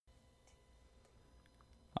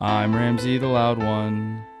I'm Ramsey the loud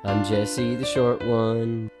one. I'm Jesse the short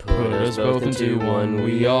one. Put us both into one,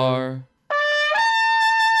 we are.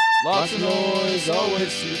 Lots of noise,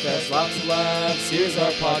 always too fast, lots of laughs. Here's our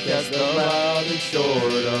podcast, the loud and short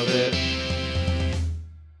of it.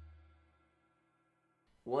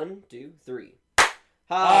 1, 2, 3.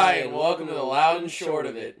 Hi, and welcome to the loud and short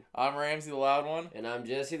of it. I'm Ramsey the loud one. And I'm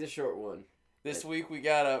Jesse the short one. This week we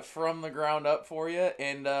got a from the ground up for you,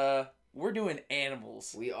 and we're doing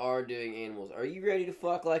animals. We are doing animals. Are you ready to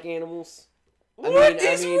fuck like animals? What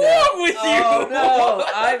is wrong with you? Oh, no,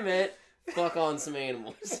 I meant fuck on some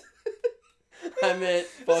animals. I meant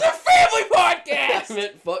fuck. It's a family podcast! I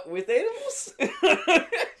meant fuck with animals.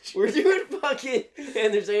 We're doing fucking,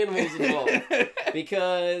 and there's animals involved.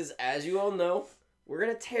 Because, as you all know, we're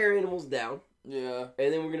going to tear animals down. Yeah.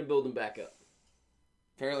 And then we're going to build them back up.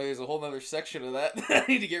 Apparently there's a whole other section of that I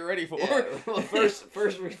need to get ready for. Yeah, well,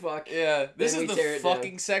 first we fuck. Yeah, this is the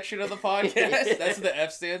fucking section of the podcast. Yeah. That's what the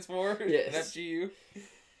F stands for. Yes. FGU.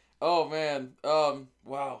 Oh, man.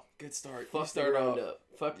 Wow. Good start. Fuck you start the ground out. up.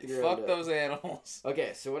 Fuck the ground Fuck up. those animals.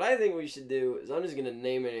 Okay, so what I think we should do is I'm just going to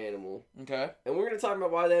name an animal. Okay. And we're going to talk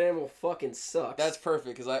about why that animal fucking sucks. That's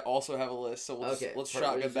perfect, because I also have a list, so let's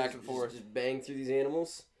shotgun back and forth. Just bang through these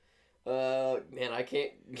animals. Man, I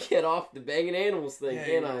can't get off the banging animals thing,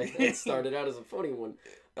 can I? That started out as a funny one.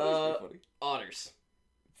 Funny. Otters.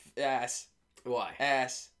 Ass. Why?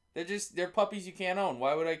 Ass. They're puppies you can't own.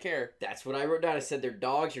 Why would I care? That's what I wrote down. I said they're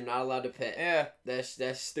dogs you're not allowed to pet. Yeah.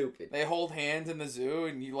 That's stupid. They hold hands in the zoo,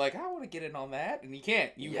 and you're like, I want to get in on that, and you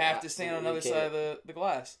can't. You Yeah, have to stand on the other side of the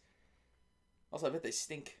glass. Also, I bet they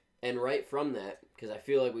stink. And right from that, because I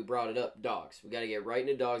feel like we brought it up, dogs. We got to get right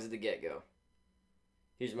into dogs at the get-go.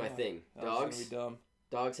 Here's my thing. Dogs gonna be dumb.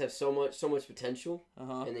 Dogs have so much potential,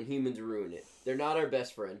 and then humans ruin it. They're not our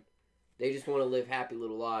best friend. They just want to live happy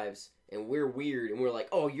little lives, and we're weird, and we're like,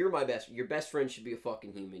 oh, your best friend should be a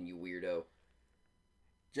fucking human, you weirdo.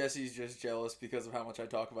 Jesse's just jealous because of how much I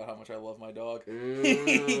talk about how much I love my dog. He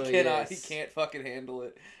He can't fucking handle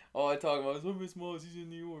it. All I talk about is, I miss Moz, he's in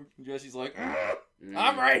New York. And Jesse's like,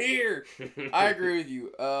 I'm right here. I agree with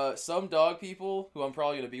you. Some dog people, who I'm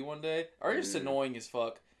probably going to be one day, are just annoying as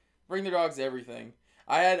fuck. Bring their dogs to everything.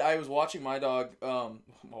 I was watching my dog,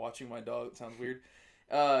 it sounds weird.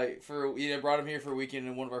 I brought him here for a weekend,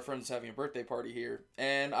 and one of our friends was having a birthday party here.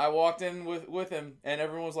 And I walked in with him, and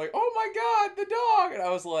everyone was like, oh my god, the dog! And I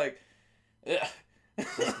was like, ugh.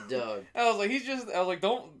 It's the dog. I was like,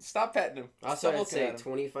 don't stop petting him. Also, I'd say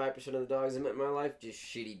 25% of the dogs I met in my life, just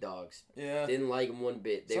shitty dogs. Yeah. Didn't like them one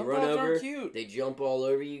bit. They Some run dogs over, aren't cute. they jump all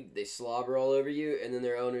over you, they slobber all over you, and then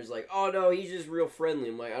their owner's like, oh no, he's just real friendly.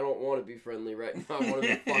 I'm like, I don't want to be friendly right now. I want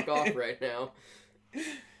him to fuck off right now.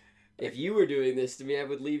 If you were doing this to me, I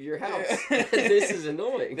would leave your house. This is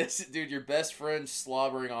annoying. Dude, your best friend's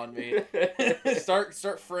slobbering on me.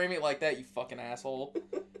 Start framing it like that, you fucking asshole.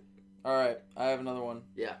 Alright, I have another one.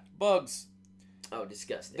 Yeah. Bugs. Oh,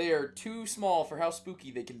 disgusting. They are too small for how spooky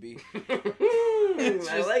they can be.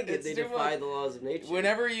 I like it. They defy the laws of nature.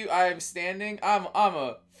 Whenever I am standing, I'm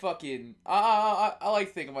a fucking... I like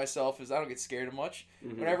to think of myself as I don't get scared of much.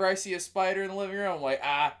 Mm-hmm. Whenever I see a spider in the living room, I'm like,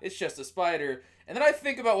 it's just a spider. And then I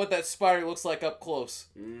think about what that spider looks like up close.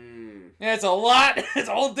 Yeah, it's a lot. It's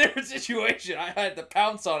a whole different situation. I had to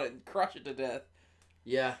pounce on it and crush it to death.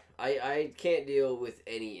 Yeah, I can't deal with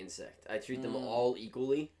any insect. I treat them all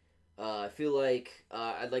equally. I feel like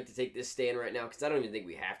I'd like to take this stand right now because I don't even think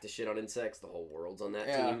we have to shit on insects. The whole world's on that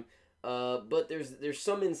team. But there's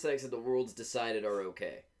some insects that the world's decided are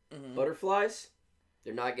okay. Mm-hmm. Butterflies,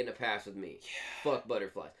 they're not getting a pass with me. Yeah. Fuck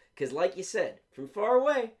butterflies. Because like you said, from far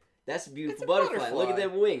away, that's a beautiful butterfly. Look at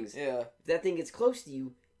them wings. Yeah. If that thing gets close to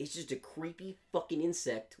you, it's just a creepy fucking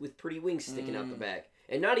insect with pretty wings sticking out the back.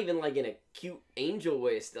 And not even like in a cute angel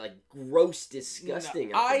way. It's like gross, disgusting.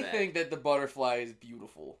 No, I think that the butterfly is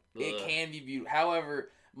beautiful. Ugh. It can be beautiful. However,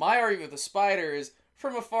 my argument with the spider is,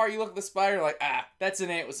 from afar you look at the spider like, that's an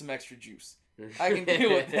ant with some extra juice. I can deal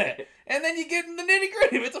with that. And then you get in the nitty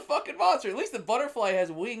gritty. It's a fucking monster. At least the butterfly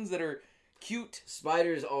has wings that are cute.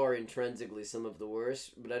 Spiders are intrinsically some of the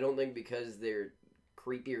worst, but I don't think because they're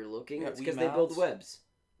creepier looking. It's because they build webs.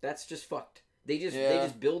 That's just fucked. They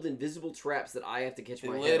just build invisible traps that I have to catch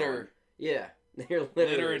my head on. Yeah. They're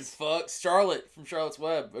litter and fuck. Charlotte from Charlotte's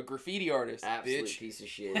Web, a graffiti artist. Absolute bitch. Piece of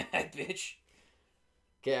shit. Bitch.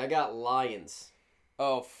 Okay, I got lions.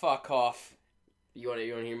 Oh, fuck off. You wanna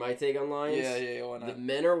hear my take on lions? Yeah, why not? The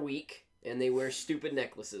men are weak and they wear stupid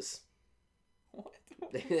necklaces. What?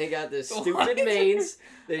 They got this What? stupid manes.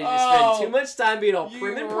 They just spend too much time being all You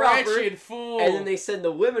prim and proper. wretched fool. And then they send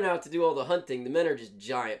the women out to do all the hunting. The men are just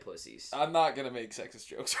giant pussies. I'm not gonna make sexist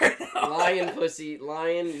jokes right now.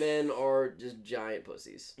 Lion men are just giant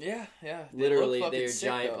pussies. Yeah. Literally, they're sick,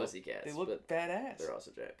 giant though. pussy cats. They look badass. They're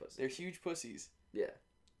also giant pussies. They're huge pussies. Yeah.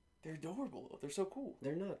 They're adorable though. They're so cool.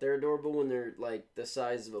 They're not. They're adorable when they're like the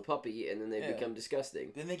size of a puppy, and then they become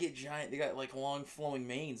disgusting. Then they get giant. They got like long flowing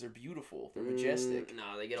manes. They're beautiful. They're majestic.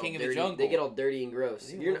 No, they get King all of the dirty. jungle. They get all dirty and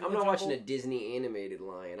gross. They live in I'm the not watching a jungle. Disney animated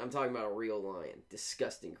lion. I'm talking about a real lion.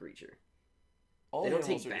 Disgusting creature. All They don't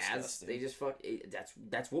animals take are baths. disgusting. They just fuck.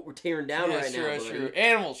 That's what we're tearing down right that's now. That's buddy. true.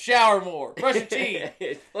 Animals, shower more. Brush your teeth.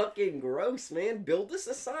 It's fucking gross, man. Build a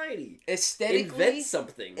society. Aesthetically, Invent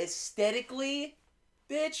something. Aesthetically,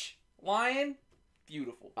 bitch, lion,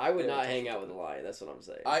 beautiful. I would not hang out with a lion. That's what I'm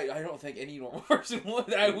saying. I don't think any normal person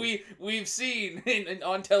would. We've seen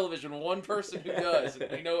on television one person who does,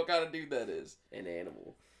 and we know what kind of dude that is. An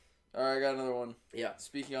animal. All right, I got another one. Yeah.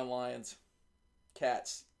 Speaking on lions,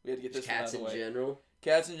 cats. We had to get this one out Cats of the in way. general.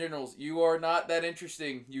 Cats in general. You are not that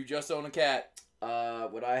interesting. You just own a cat.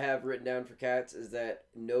 What I have written down for cats is that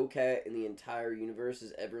no cat in the entire universe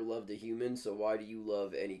has ever loved a human, so why do you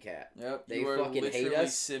love any cat? Yep. They you are fucking hate literally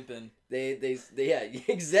us. simping. They yeah,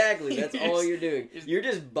 exactly. That's all you're doing. You're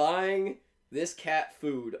just buying this cat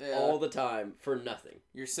food all the time for nothing.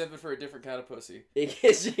 You're simping for a different kind of pussy. It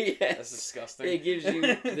gives you, yes. That's disgusting. It gives you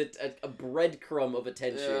a breadcrumb of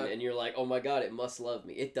attention, and you're like, oh my god, it must love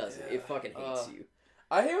me. It doesn't. It fucking hates you.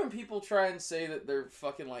 I hate when people try and say that they're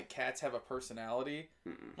fucking like cats have a personality.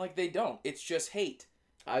 Mm-mm. Like they don't. It's just hate.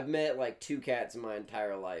 I've met like 2 cats in my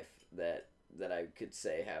entire life that I could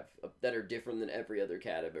say that are different than every other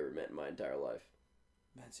cat I've ever met in my entire life.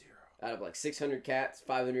 That's 0. Out of like 600 cats,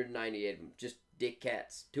 598 of them just dick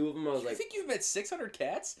cats. 2 of them I was like, I think you've met 600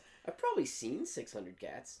 cats? I've probably seen 600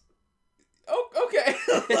 cats. Oh, okay.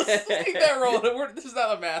 let's keep that rolling. This is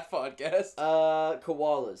not a math podcast.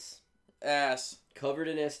 Koalas. Ass. Covered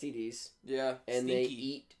in STDs. Yeah. And stinky. they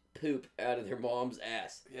eat poop out of their mom's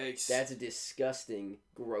ass. Yikes. That's a disgusting,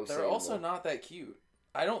 gross They're animal. also not that cute.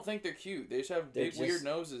 I don't think they're cute. They just have They're big, weird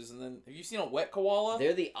noses. And then, have you seen a wet koala?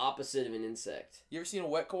 They're the opposite of an insect. You ever seen a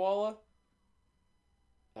wet koala?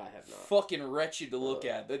 I have not. Fucking wretched to look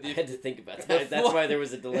at. I had to think about that. That's why there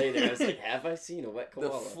was a delay there. I was like, have I seen a wet koala?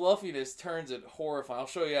 The fluffiness turns it horrifying. I'll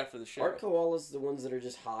show you after the show. Aren't koalas the ones that are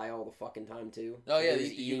just high all the fucking time, too? Oh, yeah, They're they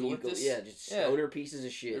just eat the eating eucalyptus? Yeah, just stoner pieces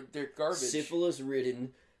of shit. They're garbage.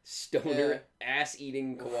 Syphilis-ridden, stoner,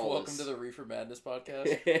 ass-eating koalas. Welcome to the Reefer Madness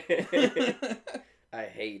podcast. I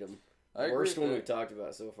hate them. I agree Worst with one that. we've talked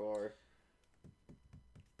about so far.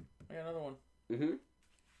 I got another one. Mm-hmm.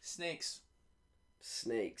 Snakes.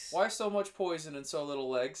 Snakes. Why so much poison and so little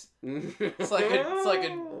legs? it's It's like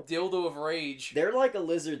a dildo of rage. They're like a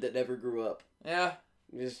lizard that never grew up. Yeah.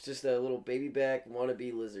 It's just a little baby back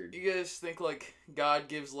wannabe lizard. You guys think like God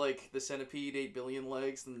gives like the centipede 8 billion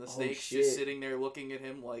legs and the snake's shit. just sitting there looking at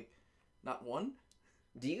him like not one?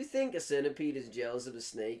 Do you think a centipede is jealous of a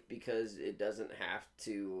snake because it doesn't have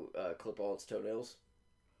to clip all its toenails?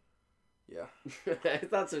 Yeah. I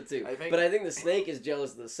thought so too. I think- But I think the snake is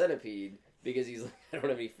jealous of the centipede because he's like, I don't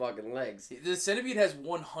have any fucking legs. The centipede has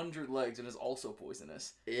 100 legs and is also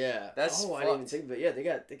poisonous. Yeah. That's I didn't even fucked. think about it. Yeah,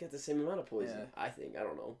 they got the same amount of poison. Yeah. I think. I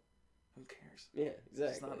don't know. Who cares? Yeah, exactly.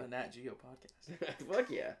 It's not a Nat Geo podcast. Fuck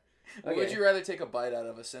yeah. Would Okay. you rather take a bite out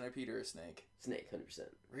of a centipede or a snake? Snake, 100%.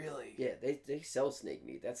 Really? Yeah, they sell snake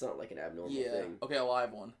meat. That's not like an abnormal thing. Okay, a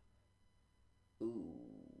live one. Ooh.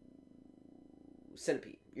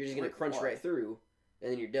 Centipede. You're just going to Wait, crunch why? right through,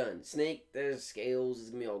 and then you're done. Snake, there's scales. It's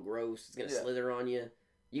going to be all gross. It's going to Yeah. slither on you.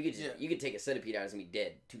 You could just, Yeah. you could take a centipede out. It's going to be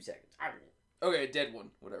dead. 2 seconds. Okay, a dead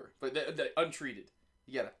one, whatever. But the untreated.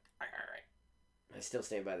 You gotta. Alright. I still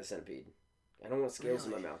stand by the centipede. I don't want scales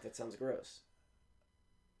in Really? my mouth. That sounds gross.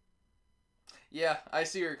 Yeah, I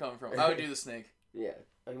see where you're coming from. I would do the snake. Yeah.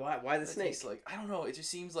 Like, why the That snake? tastes like, I don't know. It just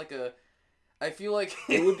seems like a. I feel like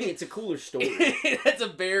It would be. It's a cooler story. That's a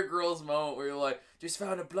Bear Grylls moment where you're like, just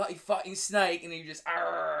found a bloody fucking snake, and then you just,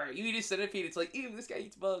 Arr! You eat a centipede. It's like, ew, this guy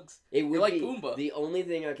eats bugs. It would You're like be Pumbaa. the only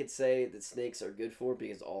thing I could say that snakes are good for,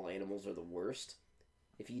 because all animals are the worst.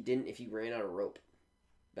 If you ran out of rope,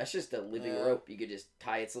 that's just a living Yeah. rope. You could just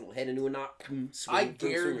tie its little head into a knot. Swing, I swing a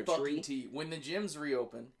guarantee tree. fucking to you, when the gyms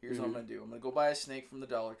reopen, here's what I'm gonna do. I'm gonna go buy a snake from the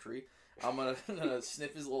Dollar Tree. I'm gonna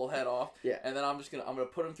sniff his little head off. Yeah. And then I'm gonna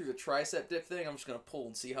put him through the tricep dip thing. I'm just gonna pull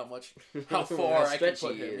and see how far I can stretchy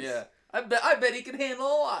put he him. is. Yeah. I bet he can handle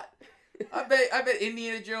a lot. I bet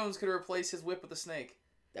Indiana Jones could replace his whip with a snake.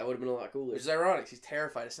 That would have been a lot cooler. Which is ironic. He's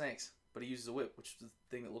terrified of snakes, but he uses a whip, which is the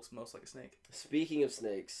thing that looks most like a snake. Speaking of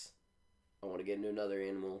snakes, I want to get into another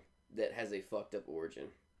animal that has a fucked up origin.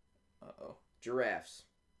 Uh-oh. Giraffes.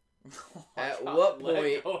 Oh At God, what let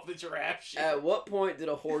point? go of the giraffe shit. At what point did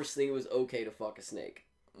a horse think it was okay to fuck a snake?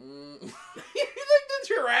 You think the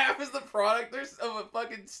giraffe is the product of a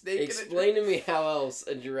fucking snake? Explain to me how else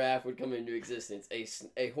a giraffe would come into existence.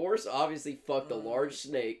 A horse obviously fucked a large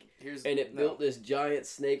snake, and it built this giant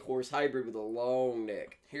snake-horse hybrid with a long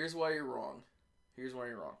neck. Here's why you're wrong.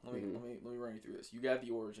 Let me run you through this. You got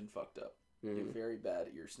the origin fucked up. You're very bad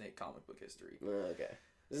at your snake comic book history. Okay.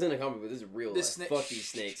 This isn't a comic book. This is real life. Fuck these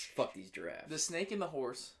snakes. Fuck these giraffes. The snake and the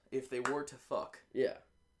horse, if they were to fuck,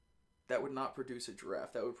 that would not produce a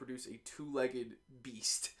giraffe. That would produce a two-legged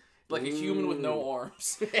beast. Like a human with no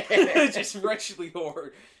arms. Just wretchedly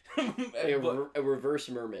hard. A reverse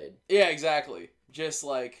mermaid. Yeah, exactly. Just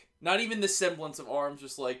like, not even the semblance of arms,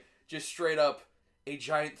 just straight up a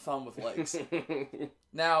giant thumb with legs.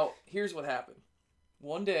 Now, here's what happened.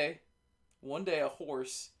 One day a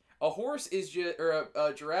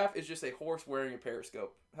giraffe is just a horse wearing a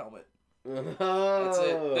periscope helmet.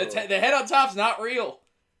 That's it. The head on top's not real.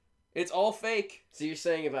 It's all fake. So you're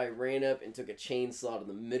saying if I ran up and took a chainsaw to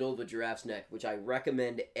the middle of a giraffe's neck, which I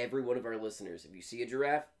recommend to every one of our listeners, if you see a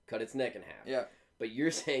giraffe, cut its neck in half. Yeah. But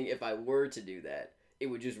you're saying if I were to do that, it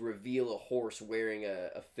would just reveal a horse wearing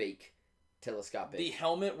a fake telescopic. The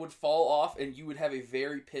helmet would fall off and you would have a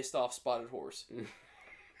very pissed off spotted horse.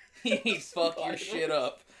 He'd fuck your shit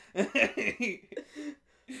up. Okay,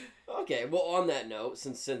 well on that note,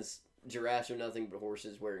 since giraffes are nothing but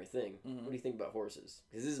horses wearing a thing, what do you think about horses?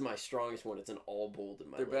 Because this is my strongest one. It's an all bold in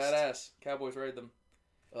my list. They're badass. Cowboys ride them.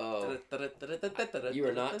 Oh. You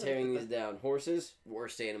are not tearing these down. Horses,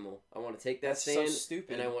 worst animal. I want to take that stand. So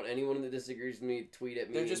stupid. And I want anyone that disagrees with me to tweet at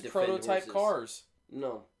me. They're just prototype cars.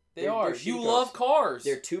 No. They are. You love cars.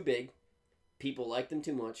 They're too big. People like them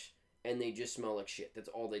too much. And they just smell like shit. That's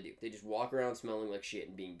all they do. They just walk around smelling like shit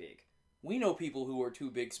and being big. We know people who are too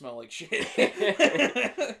big, smell like shit.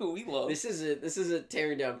 Who we love. This isn't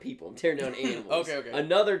tearing down people. I'm tearing down animals. Okay.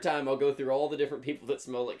 Another time I'll go through all the different people that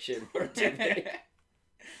smell like shit and are too big.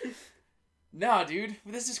 Nah, dude.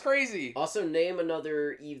 This is crazy. Also, name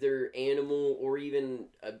another either animal or even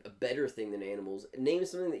a better thing than animals. Name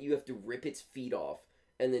something that you have to rip its feet off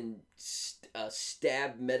and then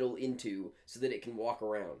stab metal into so that it can walk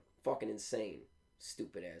around. Fucking insane.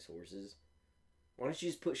 Stupid ass horses. Why don't you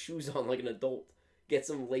just put shoes on like an adult? Get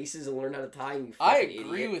some laces and learn how to tie them, you fucking idiot. I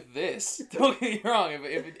agree with this. Don't get me wrong.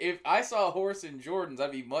 If I saw a horse in Jordans,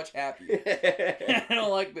 I'd be much happier. I don't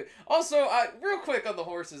like that. Also, real quick on the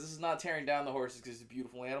horses. This is not tearing down the horses because it's a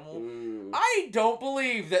beautiful animal. I don't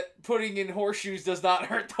believe that putting in horseshoes does not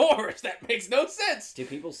hurt the horse. That makes no sense. Do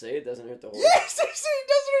people say it doesn't hurt the horse? Yes, they say it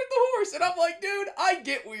doesn't hurt the horse. And I'm like, dude, I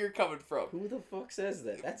get where you're coming from. Who the fuck says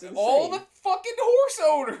that? That's insane. All the fucking horse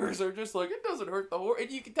owners are just like, it doesn't hurt the horse. And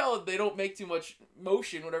you can tell they don't make too much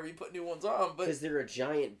motion whenever you put new ones on, but because they're a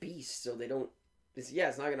giant beast, so they don't. It's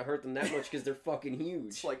not gonna hurt them that much because they're fucking huge.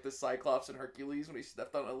 It's like the Cyclops and Hercules when he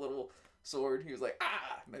stepped on a little sword. He was like,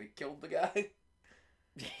 ah, and then he killed the guy.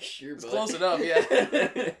 Sure, it's close enough, yeah.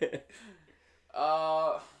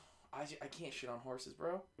 I can't shit on horses,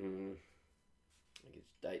 bro. You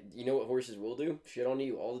know what horses will do? Shit on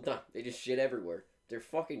you all the time. They just shit everywhere. They're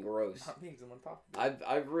fucking gross. Not me, 'cause I'm on top of it.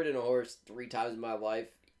 I've ridden a horse 3 times in my life.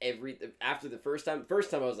 After the first time I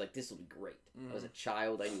was like, this will be great. I was a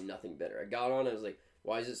child, I knew nothing better. I got on, I was like,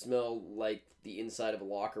 why does it smell like the inside of a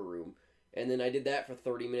locker room? And then I did that for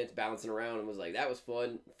 30 minutes bouncing around and was like, that was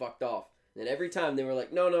fun, fucked off. And then every time they were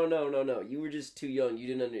like, no, you were just too young, you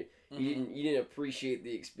didn't appreciate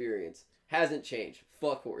the experience. Hasn't changed.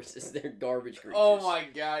 Fuck horses. They're garbage creatures. Oh my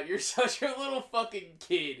god, you're such a little fucking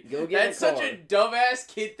kid. Go get That's such a dumbass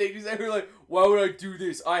kid thing to say. You're like, why would I do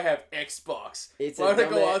this? I have Xbox. Why would I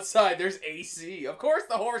go outside? There's AC. Of course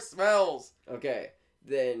the horse smells. Okay.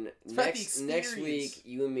 Then next week,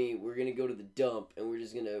 you and me, we're gonna go to the dump and we're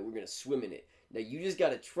gonna swim in it. Now you just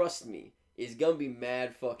gotta trust me. It's gonna be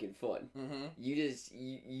mad fucking fun. You just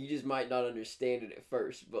might not understand it at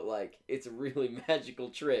first, but like it's a really magical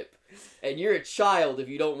trip. And you're a child if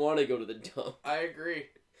you don't want to go to the dump. I agree.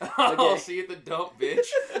 I'll see you at the dump, bitch.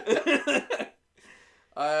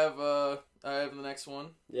 I have the next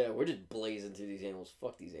one. Yeah, we're just blazing through these animals.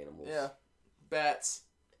 Fuck these animals. Yeah, bats.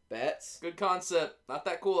 Bats. Good concept. Not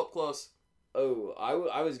that cool up close. Oh,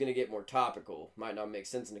 I was going to get more topical. Might not make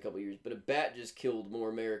sense in a couple years, but a bat just killed more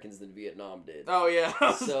Americans than Vietnam did. Oh, yeah.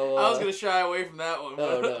 So I was going to shy away from that one.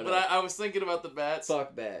 But, no. But I was thinking about the bats.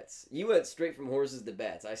 Fuck bats. You went straight from horses to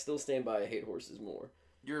bats. I still stand by I hate horses more.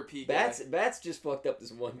 You're a pea guy. Bats just fucked up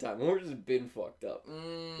this one time. Horses have been fucked up.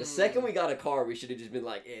 The second we got a car, we should have just been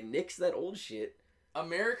like, nix that old shit.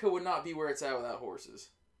 America would not be where it's at without horses.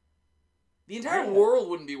 The entire world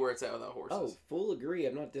wouldn't be where it's at without horses. Oh, full agree.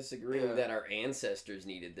 I'm not disagreeing that our ancestors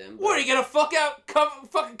needed them. What, are you gonna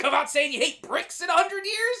come out saying you hate bricks in 100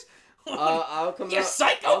 years? I'll come out.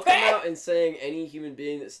 Psychopath! I'll come out and saying any human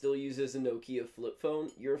being that still uses a Nokia flip phone,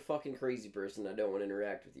 you're a fucking crazy person. I don't want to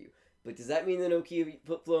interact with you. But does that mean the Nokia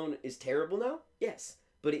flip phone is terrible now? Yes,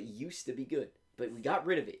 but it used to be good. But we got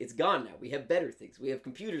rid of it. It's gone now. We have better things. We have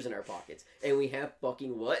computers in our pockets, and we have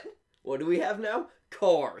fucking what? What do we have now?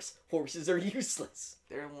 Cars. Horses are useless.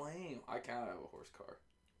 They're lame. I kind of have a horse car.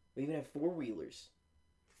 We even have four-wheelers.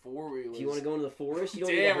 Four-wheelers. If you want to go into the forest, you don't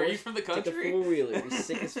Damn, need a horse. are you from the country? Take a four-wheeler. You're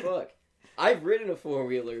sick as fuck. I've ridden a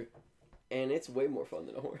four-wheeler, and it's way more fun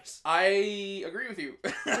than a horse. I agree with you.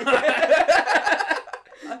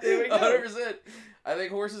 There we go. 100%. I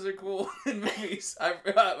think horses are cool in movies.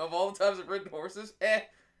 Of all the times I've ridden horses,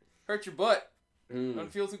 hurt your butt.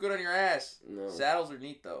 Don't feel too good on your ass. No. Saddles are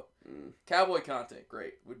neat though. Cowboy content,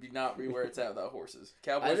 great. Would not be where it's at without horses.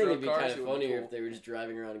 Cowboys I think rode it'd be cars, kind of it would be funnier cool. if they were just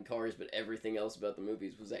driving around in cars, but everything else about the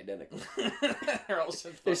movies was identical. They're all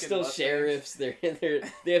some There's still Mustangs. sheriffs. They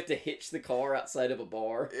have to hitch the car outside of a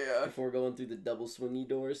bar Yeah. before going through the double swingy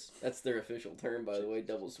doors. That's their official term, by the way,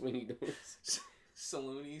 double swingy doors.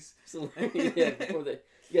 Saloonies. Yeah,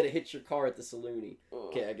 you gotta hitch your car at the saloonie.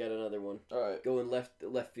 Okay, I got another one. Alright. Going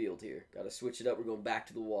left field here. Gotta switch it up. We're going back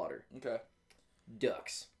to the water. Okay.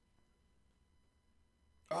 Ducks.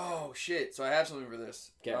 Oh shit! So I have something for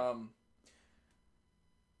this. Okay.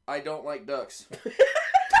 I don't like ducks.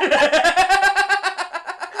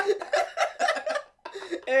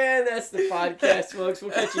 And that's the podcast, folks.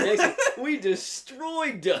 We'll catch you next week. We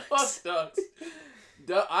destroyed ducks. Fuck ducks.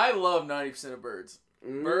 I love 90% of birds.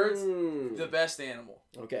 Birds, the best animal.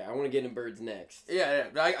 Okay, I want to get in birds next. Yeah.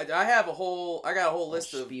 I got a whole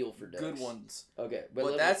list of spiel for ducks. good ones. Okay,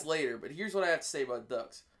 But that's later. But here's what I have to say about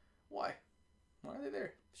ducks. Why? Why are they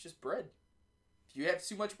there? It's just bread. If you have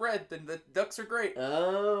too much bread, then the ducks are great.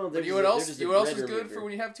 Oh, but you know what else? You know what else is good for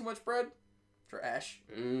when you have too much bread? Trash.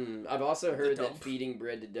 I've also heard that feeding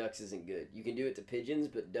bread to ducks isn't good. You can do it to pigeons,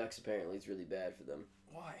 but ducks apparently it's really bad for them.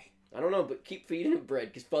 Why? I don't know, but keep feeding them bread,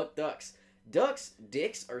 because fuck ducks. Ducks'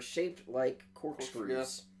 dicks are shaped like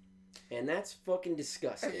corkscrews. And that's fucking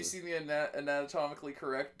disgusting. Have you seen the anatomically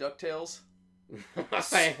correct DuckTales?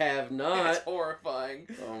 I have not. It's horrifying.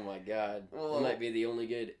 Oh my god. Well, that might be the only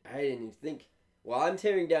good. I didn't even think. While I'm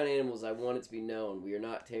tearing down animals, I want it to be known we are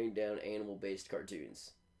not tearing down animal-based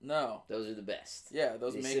cartoons. No. Those are the best. Yeah,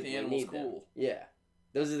 those make the animals cool. Them. Yeah.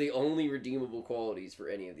 Those are the only redeemable qualities for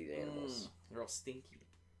any of these animals. They're all stinky.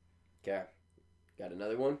 Okay. Got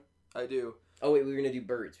another one? I do. Oh, wait, we were going to do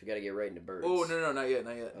birds. We got to get right into birds. Oh, no, not yet.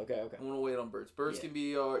 Okay. I want to wait on birds. Birds can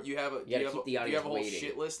be, you have a whole waiting.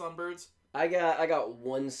 shit list on birds? I got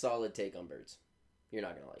one solid take on birds. You're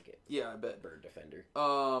not going to like it. Yeah, I bet. Bird defender.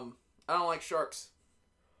 I don't like sharks.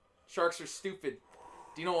 Sharks are stupid.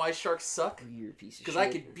 Do you know why sharks suck? You're a piece of shit. Because I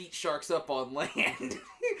could beat sharks up on land.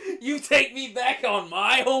 You take me back on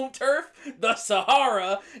my home turf, the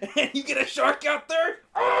Sahara, and you get a shark out there?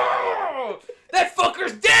 Oh! That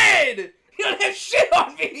fucker's dead! He don't have shit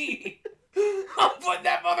on me! I'm putting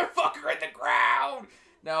that motherfucker in the ground!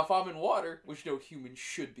 Now, if I'm in water, which no human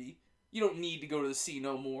should be, you don't need to go to the sea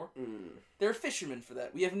no more. There are fishermen for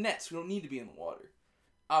that. We have nets. We don't need to be in the water.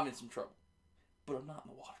 I'm in some trouble. But I'm not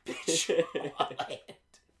in the water, bitch.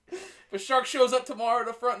 If a shark shows up tomorrow at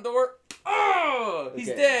the front door, he's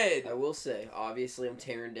dead. I will say, obviously I'm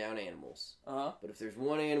tearing down animals. Uh-huh. But if there's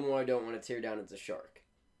one animal I don't want to tear down, it's a shark.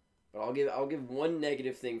 But I'll give one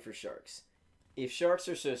negative thing for sharks. If sharks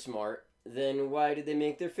are so smart, then why did they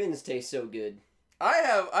make their fins taste so good? I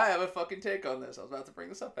have a fucking take on this. I was about to bring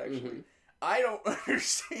this up, actually. I don't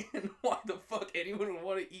understand why the fuck anyone would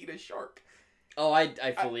want to eat a shark. Oh,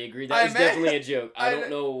 I fully agree. That was definitely a joke. I don't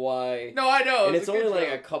know why. No, I know. And it's only like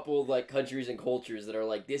a couple like countries and cultures that are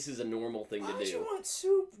like, this is a normal thing to do. Why would you want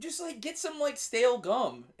soup? Just like get some like stale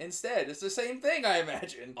gum instead. It's the same thing, I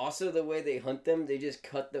imagine. Also, the way they hunt them, they just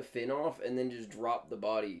cut the fin off and then just drop the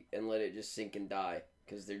body and let it just sink and die.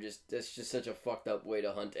 Because that's just such a fucked up way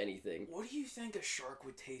to hunt anything. What do you think a shark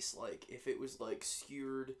would taste like if it was like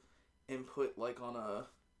skewered and put like on a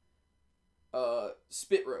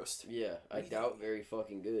spit roast? Yeah, I doubt very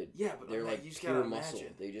fucking good. Yeah, but they're like pure muscle.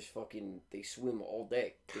 They just they swim all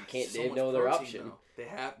day. They have no other option.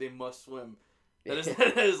 Though. They must swim. That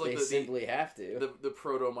is like they simply have to. The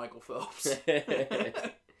proto Michael Phelps.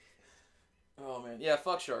 Oh man, yeah,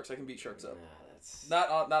 fuck sharks. I can beat sharks up.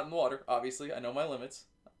 Not in the water, obviously. I know my limits.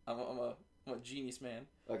 I'm What genius man?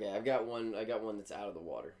 Okay, I've got one. I got one that's out of the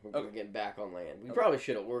water. We're getting back on land. We probably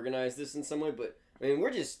should have organized this in some way, but I mean,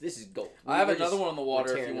 this is gold. I have another one on the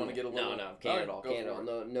water if you want to get a little. No, can't at all. Can't at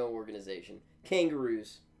all. No organization.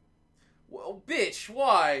 Kangaroos. Well, bitch,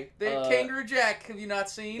 why? Kangaroo Jack, have you not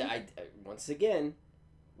seen? Once again,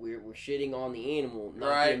 we're shitting on the animal, not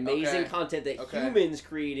right, the amazing content that humans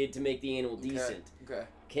created to make the animal decent. Okay.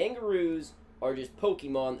 Kangaroos are just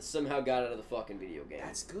Pokemon that somehow got out of the fucking video game.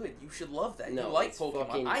 That's good. You should love that. No, you like it's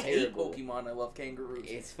Pokemon. I hate terrible. Pokemon. I love kangaroos.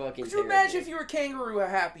 It's fucking Could you imagine if you were a kangaroo, how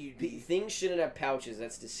happy you'd be? Things shouldn't have pouches.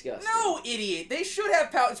 That's disgusting. No, idiot. They should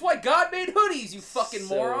have pouches. That's why God made hoodies, you fucking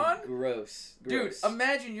moron. Gross. Dude,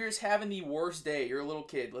 imagine you're just having the worst day. You're a little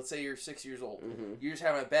kid. Let's say you're 6 years old. Mm-hmm. You're just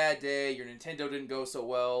having a bad day. Your Nintendo didn't go so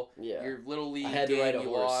well. Yeah. Your Little League game,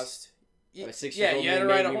 you lost. I was 6 years old. You had to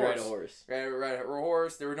ride a horse. Ride a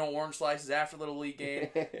horse. There were no orange slices after Little League game.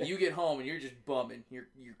 You get home and you're just bumming. You're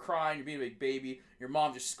crying. You're being a big baby. Your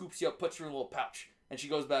mom just scoops you up, puts you in a little pouch, and she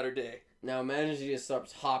goes about her day. Now imagine she just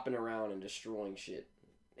starts hopping around and destroying shit.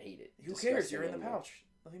 Hate it. Who cares? You're in the pouch.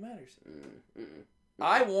 Nothing matters.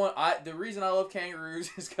 The reason I love kangaroos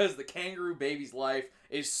is because the kangaroo baby's life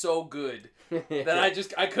is so good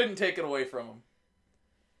that I couldn't take it away from them.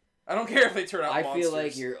 I don't care if they turn out monsters. I feel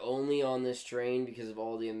like you're only on this train because of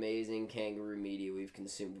all the amazing kangaroo media we've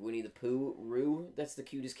consumed. Winnie the Pooh, Roo, that's the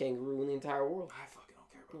cutest kangaroo in the entire world. I fucking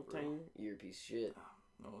don't care about Roo. You're a piece of shit.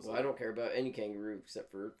 Well, I don't care about any kangaroo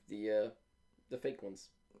except for the fake ones.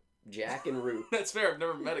 Jack and Roo. That's fair. I've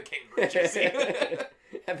never met a kangaroo, Jesse.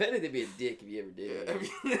 I bet it'd be a dick if you ever did. I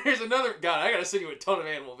mean, there's another... God, I gotta send you a ton of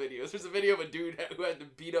animal videos. There's a video of a dude who had to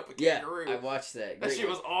beat up a kangaroo. Yeah, I watched that. That shit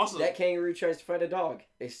was awesome. That kangaroo tries to fight a dog.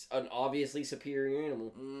 It's an obviously superior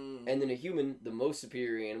animal. And then a human, the most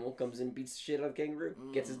superior animal, comes in and beats the shit out of a kangaroo.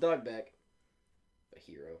 Gets his dog back. A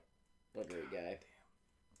hero. What a great guy.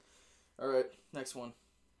 Alright, next one.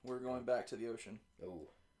 We're going back to the ocean. Oh.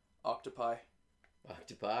 Octopi.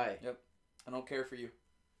 Octopi. Yep. I don't care for you.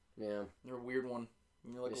 Yeah. You're a weird one.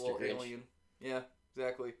 You're like Mr. a little Grinch. alien. Yeah,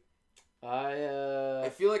 exactly. I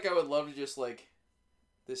feel like I would love to just like...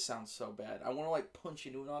 This sounds so bad. I want to like punch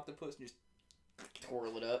into an octopus and just...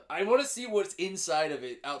 twirl it up. I want to see what's inside of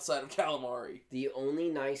it outside of calamari. The only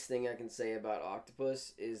nice thing I can say about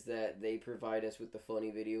octopus is that they provide us with the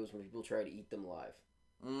funny videos when people try to eat them live.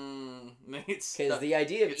 Because the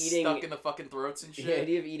idea of eating stuck in the fucking throats and shit. The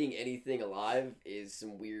idea of eating anything alive is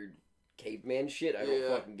some weird caveman shit. I don't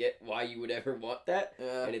fucking get why you would ever want that.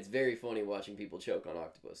 Yeah. And it's very funny watching people choke on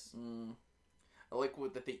octopus. I like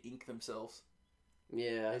that they ink themselves.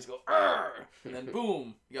 Yeah. They just go, argh! And then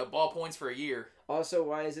boom, you got ball points for a year. Also,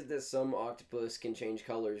 why is it that some octopus can change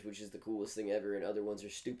colors, which is the coolest thing ever, and other ones are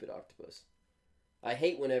stupid octopus? I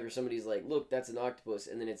hate whenever somebody's like, look, that's an octopus,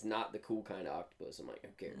 and then it's not the cool kind of octopus. I'm like, who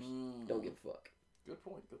cares? Don't give a fuck. Good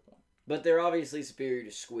point. But they're obviously superior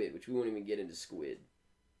to squid, which we won't even get into squid.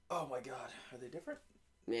 Oh my god. Are they different?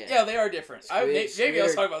 Yeah, they are different. Maybe I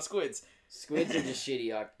was talking about squids. Squids are just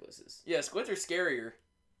shitty octopuses. Yeah, squids are scarier.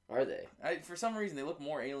 Are they? For some reason, they look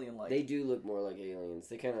more alien-like. They do look more like aliens.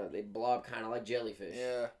 They blob kind of like jellyfish.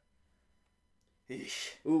 Yeah.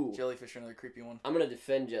 Ooh. Jellyfish are another creepy one. I'm going to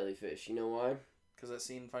defend jellyfish. You know why? Because that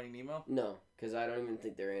scene in Finding Nemo? No, because I don't even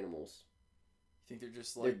think they're animals. You think they're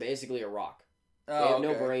just like... They're basically a rock. Oh, they have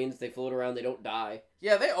no brains. They float around. They don't die.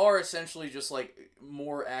 Yeah, they are essentially just like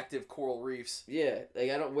more active coral reefs. Yeah,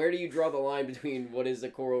 like where do you draw the line between what is a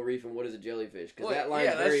coral reef and what is a jellyfish? Because that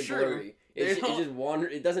line's very blurry. It just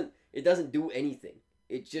wanders. It doesn't do anything.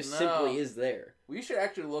 It just simply is there. We should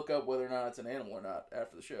actually look up whether or not it's an animal or not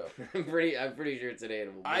after the show. I'm pretty sure it's an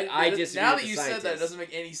animal. I disagree. Now that you said that, it doesn't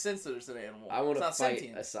make any sense that it's an animal. I want to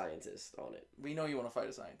fight a scientist on it. We know you want to fight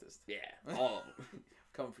a scientist. Yeah, all of them.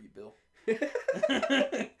 Coming for you, Bill.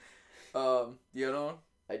 You know one?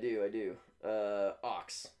 I do.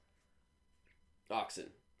 Oxen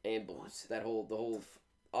and bulls. The whole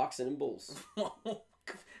oxen and bulls.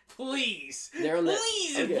 Please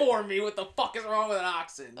please inform me what the fuck is wrong with an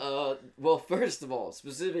oxen. Well, first of all,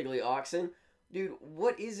 specifically oxen, dude.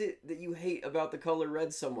 What is it that you hate about the color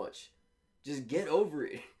red so much? Just get over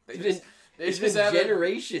it. It's been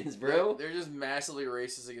generations, bro. They're just massively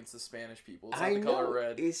racist against the Spanish people. It's not the color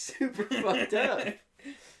red. It's super fucked up.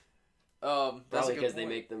 Probably because they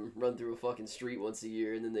make them run through a fucking street once a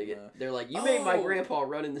year, and then they're like, "You made my grandpa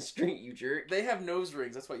run in the street, you jerk." They have nose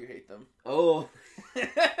rings. That's why you hate them. Oh,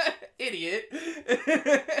 idiot!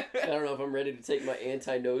 I don't know if I'm ready to take my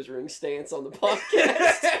anti-nose ring stance on the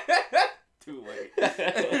podcast. Too late.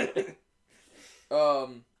 I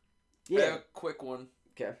have a quick one.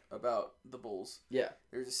 Okay. About the bulls. Yeah.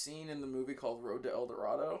 There's a scene in the movie called Road to El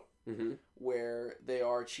Dorado. where they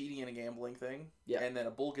are cheating in a gambling thing, and then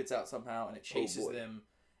a bull gets out somehow and it chases them,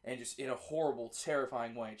 and just in a horrible,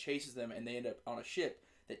 terrifying way, chases them, and they end up on a ship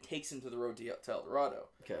that takes them to the road to El Dorado.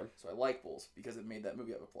 Okay. So I like bulls because it made that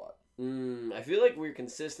movie have a plot. I feel like we're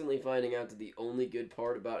consistently finding out that the only good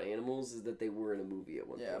part about animals is that they were in a movie at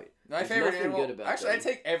one point. My favorite animal... Actually, I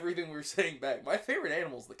take everything we were saying back. My favorite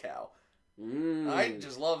animal is the cow. I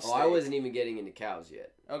just love steak. I wasn't even getting into cows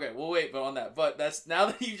yet. Okay, well, wait, but on that. But that's... Now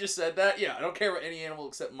that you just said that, I don't care about any animal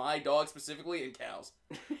except my dog specifically and cows.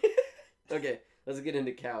 Okay, let's get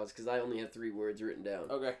into cows, because I only have 3 words written down.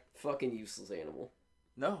 Okay. Fucking useless animal.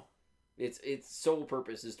 No. Its sole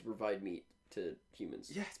purpose is to provide meat to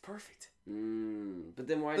humans. Yeah, it's perfect. But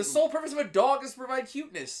then why... The sole purpose of a dog is to provide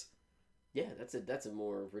cuteness. Yeah, that's a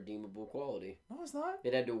more redeemable quality. No, it's not.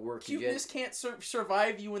 It had to work. Cuteness can't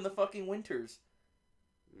survive you in the fucking winters.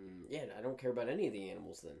 Yeah, I don't care about any of the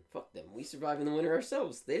animals then. Fuck them. We survive in the winter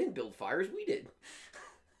ourselves. They didn't build fires. We did.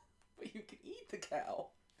 But you can eat the cow.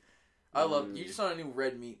 I love you. Just on a new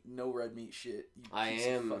no red meat shit. You piece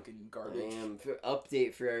of fucking garbage. I am.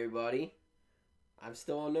 Update for everybody. I'm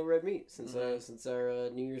still on no red meat since our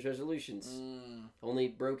New Year's resolutions. Only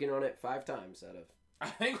broken on it 5 times out of. I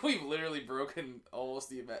think we've literally broken almost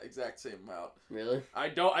the exact same amount. Really? I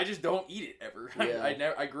just don't eat it ever.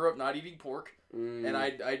 Yeah. I grew up not eating pork, and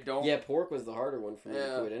I don't. Yeah, pork was the harder one for me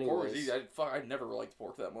to quit. Anyways, pork was easy. I never liked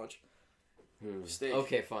pork that much. Steak.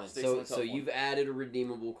 Okay, fine. So you've added a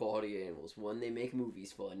redeemable quality of animals. 1, they make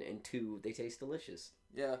movies fun, and 2, they taste delicious.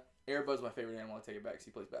 Yeah, Air Bud's my favorite animal. I take it back because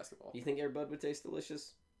he plays basketball. You think Air Bud would taste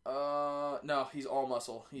delicious? No, he's all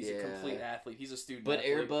muscle. He's a complete athlete. He's a student. But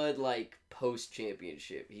athlete. Air Bud, like post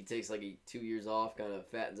championship, he takes like 2 years off, kind of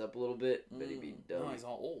fattens up a little bit, but he'd be done. No, he's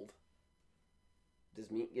all old.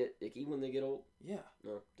 Does meat get icky when they get old? Yeah.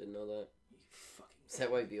 No, didn't know that. You fucking. Is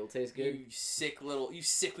that why veal tastes good? You sickly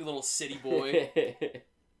little city boy.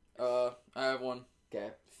 I have one.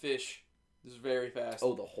 Okay. Fish. This is very fast.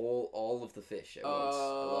 Oh, all of the fish at once.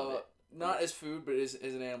 I love it. Not as food, but as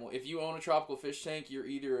an animal. If you own a tropical fish tank, you're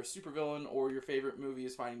either a supervillain or your favorite movie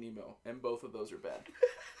is Finding Nemo, and both of those are bad.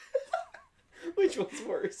 Which one's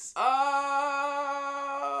worse? Finding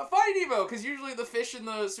Nemo, because usually the fish in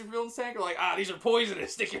the supervillain's tank are like, these are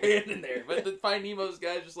poisonous, stick your hand in there. But the Finding Nemo's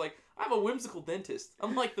guy's just like, I'm a whimsical dentist.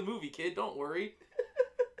 I'm like the movie, kid, don't worry.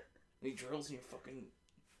 And he drills in your fucking...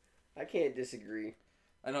 I can't disagree.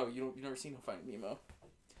 I know, you've never seen Finding Nemo.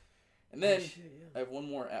 And then, I have one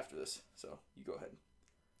more after this, so you go ahead.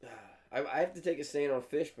 I have to take a stand on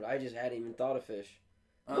fish, but I just hadn't even thought of fish.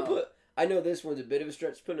 I know this one's a bit of a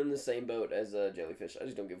stretch, putting them in the same boat as jellyfish. I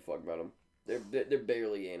just don't give a fuck about them. They're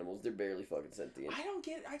barely animals. They're barely fucking sentient.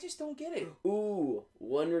 I just don't get it. Ooh,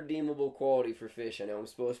 one redeemable quality for fish. I know I'm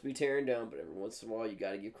supposed to be tearing down, but every once in a while you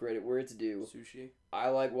gotta give credit where it's due. Sushi. I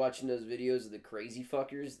like watching those videos of the crazy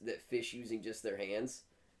fuckers that fish using just their hands.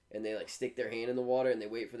 And they, like, stick their hand in the water, and they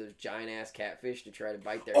wait for those giant-ass catfish to try to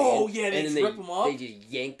bite their hand. Oh, yeah, they rip them off? They just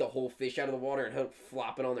yank the whole fish out of the water and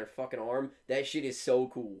flop it on their fucking arm. That shit is so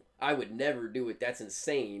cool. I would never do it. That's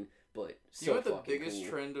insane, but so fucking cool. You know what the biggest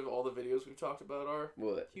trend of all the videos we've talked about are?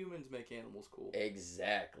 What? Humans make animals cool.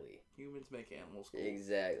 Exactly. Humans make animals cool.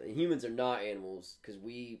 Exactly. Humans are not animals, because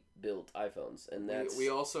we built iPhones, and we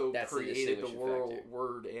also created the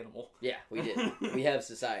word animal. Yeah, we did. We have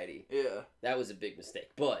society. Yeah. That was a big mistake,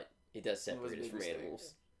 but... It does separate us from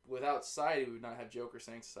animals. Without society, we would not have Joker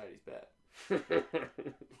saying society's bad.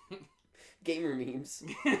 Gamer memes.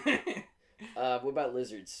 What about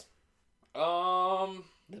lizards?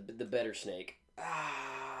 The better snake.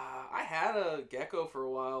 I had a gecko for a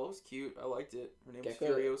while. It was cute. I liked it. Her name was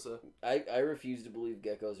Furiosa. I refuse to believe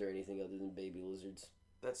geckos are anything other than baby lizards.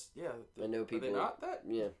 I know people. Are they not that?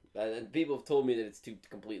 Yeah. People have told me that it's 2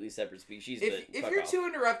 completely separate species. If you're too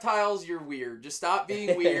into reptiles, you're weird. Just stop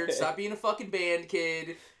being weird. Stop being a fucking band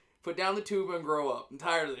kid. Put down the tuba and grow up. I'm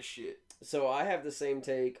tired of this shit. So I have the same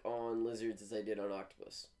take on lizards as I did on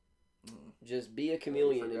octopus. Just be a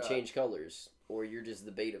chameleon and change colors, or you're just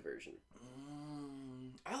the beta version.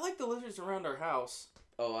 I like the lizards around our house.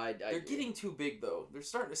 Oh, they're getting too big, though. They're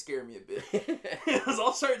starting to scare me a bit. Because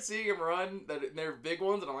I'll start seeing them run, they're big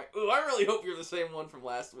ones, and I'm like, ooh, I really hope you're the same one from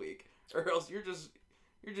last week. Or else you're just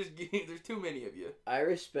there's too many of you. I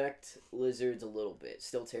respect lizards a little bit.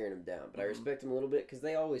 Still tearing them down. But I respect them a little bit because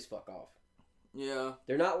they always fuck off. Yeah.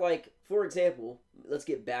 They're not like, for example, let's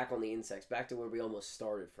get back on the insects. Back to where we almost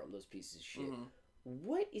started from, those pieces of shit.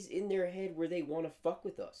 What is in their head where they want to fuck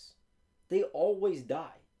with us? They always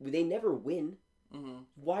die. They never win.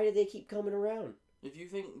 Why do they keep coming around? If you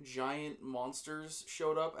think giant monsters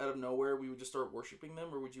showed up out of nowhere, we would just start worshipping them,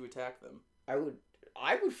 or would you attack them? I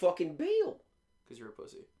would fucking bail. Because you're a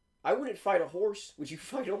pussy. I wouldn't fight a horse. Would you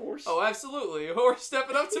fight a horse? Oh, absolutely. A horse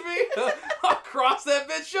stepping up to me, I'll cross that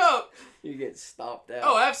bitch up. You get stomped out.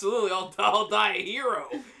 Oh, absolutely. I'll die a hero.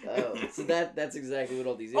 Oh, so that's exactly what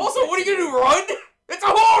all these. Also, what are you gonna do? Run? It's a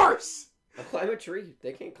horse. I'll climb a tree.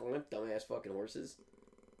 They can't climb dumbass fucking horses.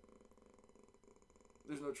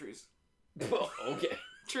 There's no trees. Okay.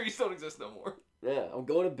 Trees don't exist no more. Yeah, I'm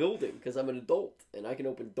going to building because I'm an adult and I can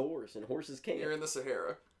open doors and horses can't. You're in the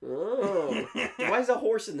Sahara. Oh. Why is a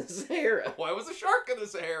horse in the Sahara? Why was a shark in the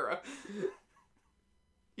Sahara?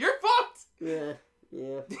 You're fucked! Yeah.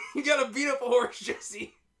 You gotta beat up a horse,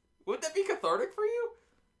 Jesse. Would that be cathartic for you?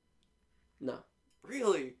 No.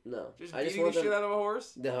 Really? No. Just beating the shit out of a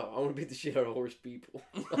horse? No, I want to beat the shit out of horse people.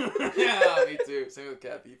 Yeah, me too. Same with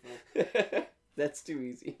cat people. That's too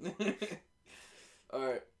easy.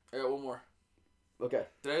 Alright, I got one more. Okay.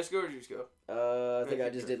 Did I just go or did you just go? I think I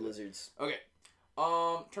just did lizards. Okay.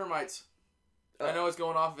 Termites. I know it's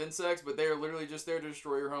going off of insects, but they are literally just there to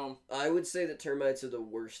destroy your home. I would say that termites are the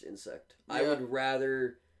worst insect. Yeah. I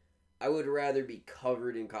would rather be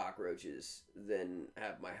covered in cockroaches than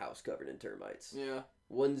have my house covered in termites. Yeah.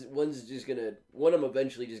 One I'm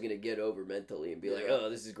eventually just gonna get over mentally and be like, oh,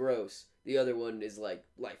 this is gross. The other one is like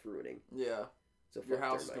life ruining. Yeah. So your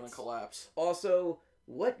house termites. is gonna collapse. Also,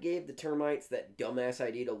 what gave the termites that dumbass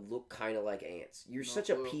idea to look kind of like ants? You're such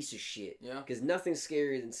a piece of shit. Yeah. Because nothing's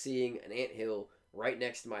scarier than seeing an anthill right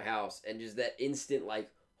next to my house and just that instant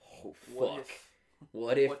like, oh fuck.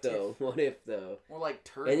 What if though? Or like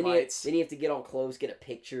termites. termites. Then you have to get all close, get a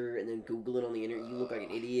picture, and then Google it on the internet. You look like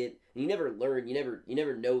an idiot. And you never learn. You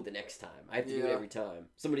never know the next time. I have to do it every time.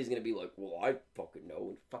 Somebody's gonna be like, "Well, I fucking know,"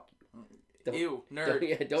 and fuck you. Ew,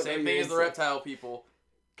 nerd. Don't Same thing as the reptile people.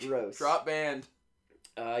 Gross. Drop banned.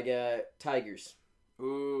 I got tigers.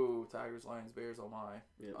 Ooh, tigers, lions, bears. Oh my.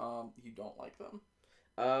 Yeah. You don't like them.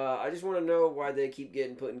 I just want to know why they keep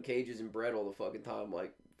getting put in cages and bred all the fucking time.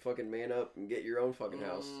 Like, fucking man up and get your own fucking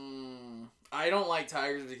house. I don't like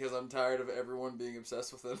tigers because I'm tired of everyone being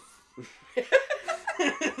obsessed with them.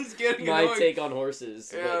 It's getting My annoying. take on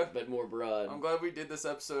horses, Yeah. but more broad. I'm glad we did this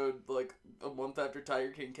episode like a month after Tiger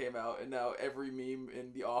King came out, and now every meme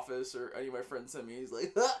in the office or any of my friends send me, he's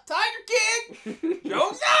like, Tiger King! Joe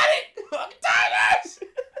Exotic! Fucking tigers!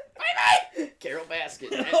 Bye-bye! Carol Baskin.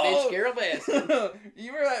 That bitch Carol Baskin.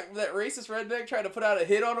 You remember that racist redneck trying to put out a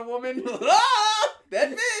hit on a woman? Ah! That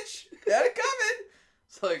bitch! Got it coming!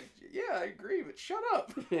 It's like, yeah, I agree, but shut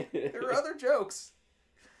up. There are other jokes.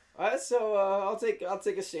 So I'll take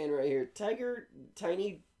a stand right here.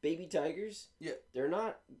 Tiny baby tigers. Yeah. They're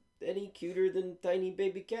not any cuter than tiny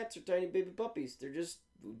baby cats or tiny baby puppies. They're just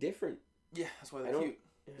different. Yeah, that's why they're cute.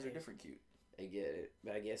 They're different cute. I get it,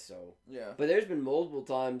 but I guess so. Yeah. But there's been multiple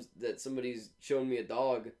times that somebody's shown me a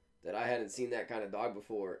dog that I hadn't seen that kind of dog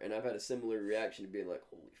before, and I've had a similar reaction to being like,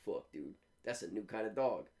 "Holy fuck, dude, that's a new kind of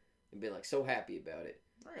dog," and being like so happy about it.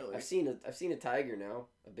 Really? I've seen a tiger now,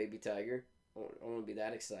 a baby tiger. I want to be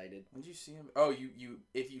that excited. Did you see him? Oh,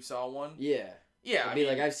 if you saw one? Yeah. Yeah, I mean,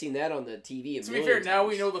 like, I've seen that on the TV. To be fair, now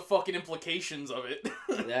we know the fucking implications of it.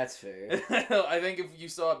 That's fair. I think if you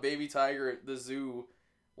saw a baby tiger at the zoo,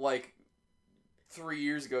 like, 3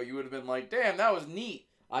 years ago, you would have been like, damn, that was neat.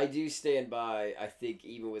 I do stand by, I think,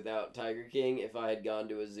 even without Tiger King, if I had gone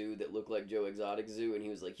to a zoo that looked like Joe Exotic Zoo, and he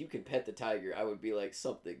was like, you can pet the tiger, I would be like,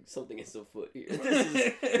 something is afoot here.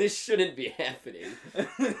 This shouldn't be happening.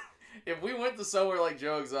 If we went to somewhere like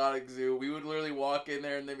Joe Exotic Zoo, we would literally walk in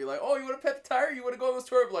there and they'd be like, oh, you want to pet the tiger? You want to go on this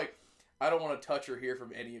tour? I'd be like, I don't want to touch or hear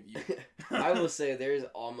from any of you. I will say there's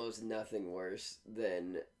almost nothing worse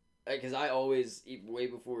than... Because I always, way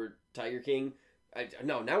before Tiger King...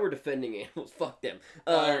 now we're defending animals. Fuck them.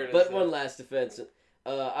 But one last defense.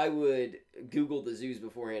 I would Google the zoos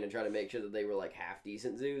beforehand and try to make sure that they were like half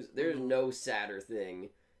decent zoos. There's no sadder thing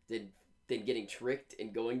than getting tricked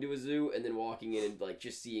and going to a zoo and then walking in and like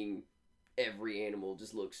just seeing every animal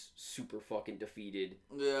just looks super fucking defeated.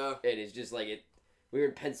 Yeah. And it's just like it. We were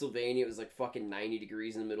in Pennsylvania. It was like fucking 90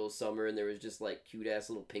 degrees in the middle of summer, and there was just like cute ass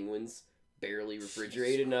little penguins, barely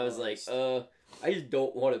refrigerated. And I was like, I just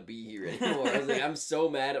don't want to be here anymore. I was like, I'm so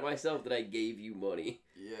mad at myself that I gave you money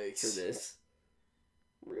for this.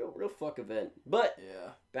 Real fuck event. But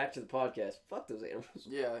yeah, back to the podcast. Fuck those animals.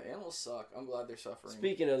 Yeah, animals suck. I'm glad they're suffering.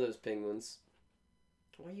 Speaking of those penguins,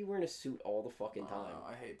 why are you wearing a suit all the fucking time?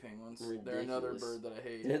 I hate penguins. Ridiculous. They're another bird that I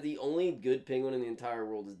hate. Yeah, the only good penguin in the entire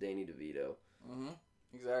world is Danny DeVito. Mm-hmm.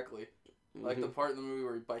 Exactly. Like Mm-hmm. the part in the movie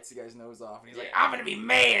where he bites the guy's nose off and he's like, I'm gonna be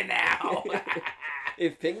man now!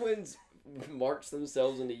 If penguins march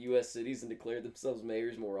themselves into U.S. cities and declare themselves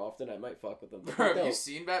mayors more often, I might fuck with them. Bro, have you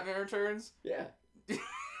seen Batman Returns? Yeah. Penguin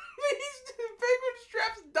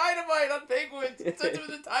straps dynamite on penguins and sends them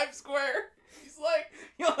to Times Square. He's like,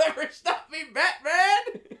 "You'll never stop me,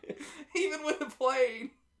 Batman!" Even with a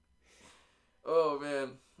plane. Oh,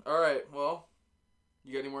 man. Alright, well,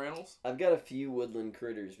 you got any more animals? I've got a few woodland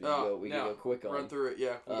critters we can go quick on. Run through it,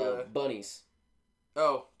 yeah. Bunnies.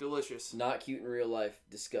 Oh, delicious. Not cute in real life,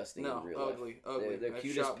 disgusting in real life. Ugly. They're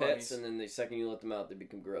cute as pets, bunnies. And then the second you let them out, they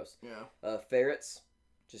become gross. Yeah. Ferrets,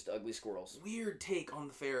 just ugly squirrels. Weird take on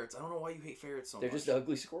the ferrets. I don't know why you hate ferrets so much. They're just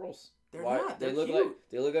ugly squirrels. They're not. They're cute.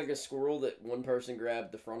 They look like a squirrel that one person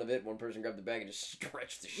grabbed the front of it, one person grabbed the back, and just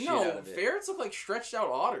stretched the shit out of it. No, ferrets look like stretched out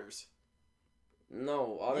otters.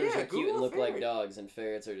 No, otters are cute and look like dogs, and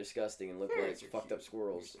ferrets are disgusting and look like fucked up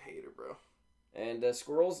squirrels. I hate it, bro. And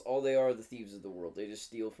squirrels, all they are the thieves of the world. They just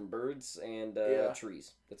steal from birds and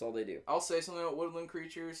trees. That's all they do. I'll say something about woodland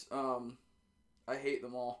creatures. I hate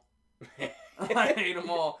them all. I hate them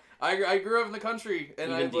all. I grew up in the country,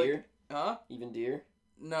 and even deer? Huh? Even deer?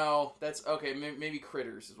 No, that's okay. Maybe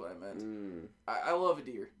critters is what I meant. I love a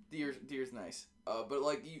deer. Deer's nice. But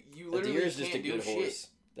like you literally a deer is can't just a do good shit. Horse.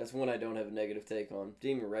 That's one I don't have a negative take on.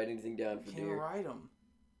 Didn't even write anything down for deer. Can't ride them.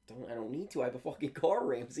 I don't need to. I have a fucking car,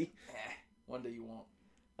 Ramsey. One day you won't.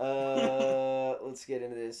 Let's get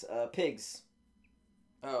into this. Pigs.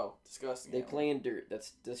 Oh, disgusting. They play in dirt.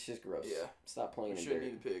 That's just gross. Yeah. Stop playing in dirt. Shouldn't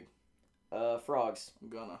eat a pig. Frogs. I'm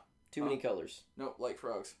gonna. Too many colors. Nope, like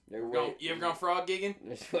frogs. You ever gone frog gigging?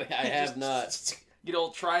 I have not. Get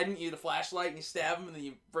old trident, you get a flashlight, and you stab them, and then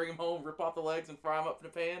you bring them home, rip off the legs, and fry them up in a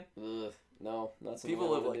pan. Ugh, no, not something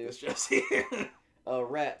People live like this, Jesse.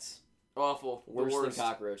 Rats. Awful. Worse than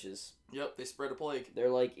cockroaches. Yep, they spread a plague. They're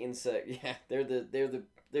like insect. Yeah, they're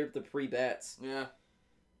the pre-bats.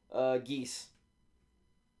 Yeah. Geese.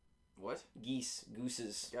 What?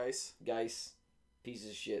 Gooses. Geese. Pieces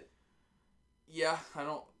of shit. Yeah,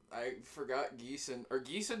 I forgot geese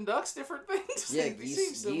and ducks different things? Yeah,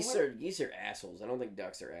 geese are assholes. I don't think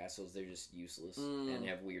ducks are assholes. They're just useless and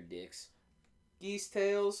have weird dicks. Geese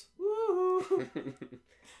tails. Woo!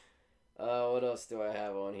 What else do I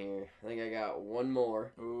have on here? I think I got one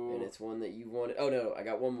more. Ooh. And it's one that you wanted. Oh, no, I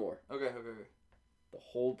got one more. Okay. The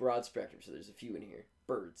whole broad spectrum, so there's a few in here.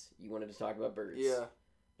 Birds. You wanted to talk about birds. Yeah.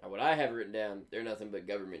 Now, what I have written down, they're nothing but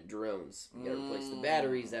government drones. You gotta replace the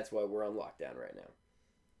batteries. That's why we're on lockdown right now.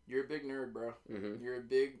 You're a big nerd, bro. Mm-hmm.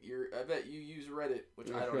 I bet you use Reddit,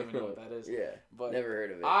 which I don't even know what that is. Yeah, but never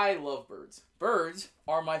heard of it. I love birds. Birds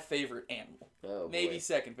are my favorite animal. Oh, maybe boy.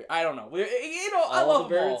 second favorite. I don't know. I love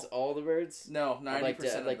the birds. Them all the birds. No,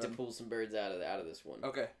 90%. I'd like to pull some birds out of this one.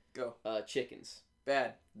 Okay, go. Chickens.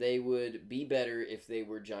 Bad. They would be better if they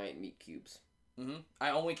were giant meat cubes. I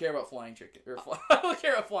only care about flying chicken. I only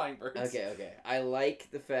care about flying birds. Okay. I like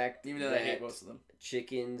the fact even though I hate most of them.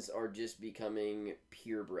 Chickens are just becoming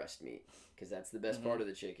pure breast meat because that's the best part of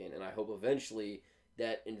the chicken, and I hope eventually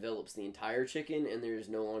that envelops the entire chicken and there's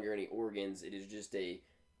no longer any organs. It is just a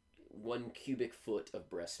 1 cubic foot of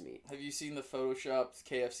breast meat. Have you seen the photoshopped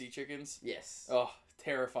KFC chickens? Yes. Oh,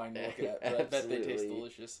 terrifying to look at, but I bet they taste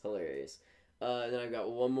delicious. Hilarious. Then I've got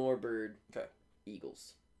one more bird. Okay.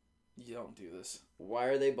 Eagles. You don't do this. Why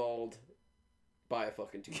are they bald? Buy a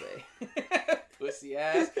fucking toupee. Pussy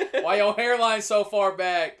ass. Why your hairline so far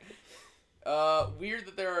back? Weird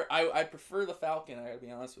that there are... I prefer the falcon, I gotta be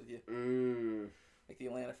honest with you. Like the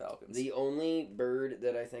Atlanta Falcons. The only bird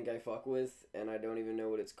that I think I fuck with, and I don't even know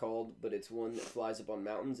what it's called, but it's one that flies up on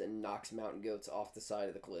mountains and knocks mountain goats off the side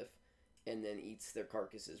of the cliff and then eats their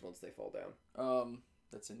carcasses once they fall down.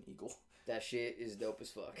 That's an eagle. That shit is dope as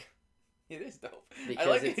fuck. It is dope. Because I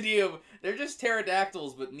like the idea of they're just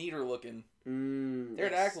pterodactyls but neater looking.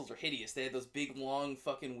 Pterodactyls are hideous. They had those big long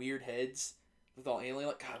fucking weird heads with all alien.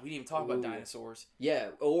 Like God, we didn't even talk about dinosaurs.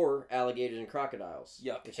 Yeah, or alligators and crocodiles.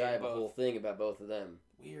 Yuck. Which I have a whole thing about both of them.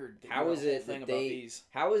 Weird. How is it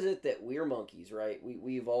that we're monkeys, right?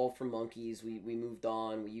 We evolved from monkeys. We moved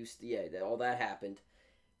on. We used to all that happened.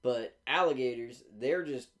 But alligators, they're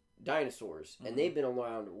just dinosaurs, and they've been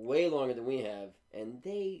around way longer than we have, and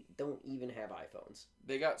they don't even have iPhones.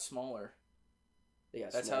 They got smaller.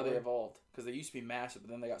 That's how they evolved. Because they used to be massive,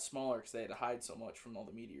 but then they got smaller because they had to hide so much from all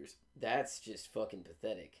the meteors. That's just fucking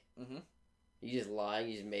pathetic. You just lying.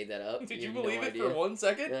 You just made that up. Did you believe it for 1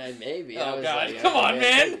 second? Maybe. Oh God! Like, come on,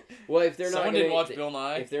 man. Well, if they're Someone didn't watch Bill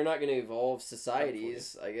Nye. If they're not going to evolve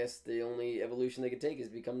societies, I guess the only evolution they could take is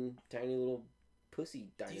become tiny little pussy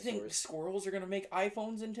dinosaurs. Do you think squirrels are going to make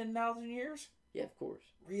iPhones in 10,000 years? Yeah, of course.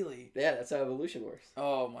 Really? Yeah, that's how evolution works.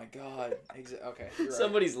 Oh my God. Okay, you're right.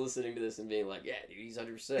 Somebody's listening to this and being like, yeah, dude, he's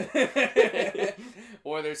 100%.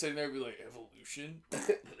 Or they're sitting there and be like, evolution?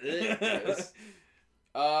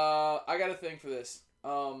 I got a thing for this.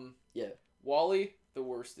 Yeah. Wall-E the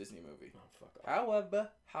worst Disney movie. Oh, fuck off.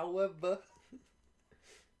 However,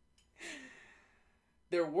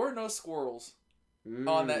 there were no squirrels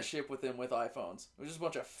on that ship with them with iPhones. It was just a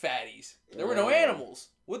bunch of fatties. There were no animals.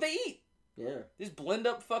 What'd they eat? Yeah. Just blend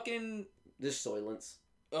up fucking... Just Soylents.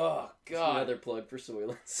 Oh, Just God. another plug for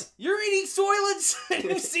Soylents. You're eating Soylents and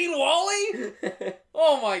you've seen Wall-E?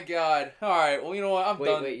 Oh, my God. All right. Well, you know what? I'm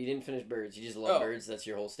done. Wait. You didn't finish birds. You just love birds? That's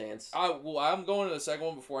your whole stance? I'm going to the second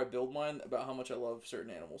one before I build mine about how much I love certain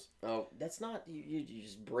animals. Oh, that's not... You're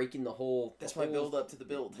just breaking the whole... That's my build up to the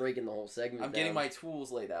build. Breaking the whole segment I'm getting my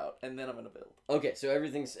tools laid out, and then I'm going to build. Okay, so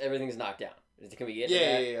everything's knocked down. Can we get into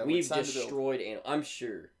that? Yeah. We've destroyed animals. I'm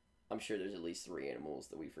sure there's at least 3 animals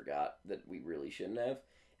that we forgot that we really shouldn't have.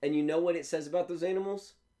 And you know what it says about those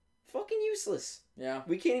animals? Fucking useless. Yeah.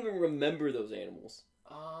 We can't even remember those animals.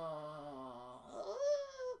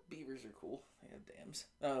 Beavers are cool. They have dams.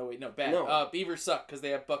 Oh, wait, no, bad. No. Beavers suck because they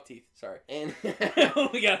have buck teeth. Sorry. And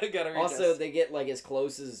we gotta readjust. Also, they get like as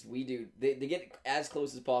close as we do. They get as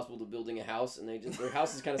close as possible to building a house, and their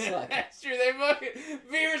houses kind of suck. That's true.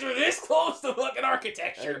 Beavers are this close to fucking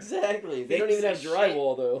architecture. Exactly. They don't even have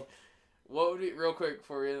drywall though. What would be, real quick,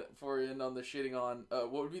 before we end on the shitting on,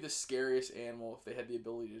 what would be the scariest animal if they had the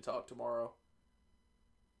ability to talk tomorrow?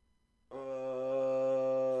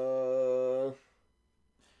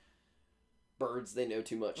 Birds, they know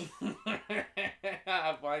too much.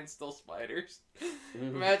 Mine's still spiders.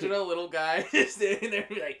 Imagine a little guy just standing there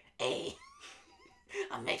and be like, "Hey,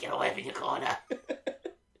 I'm making a web in your corner."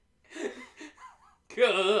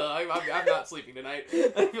 I'm not sleeping tonight.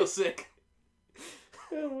 I feel sick.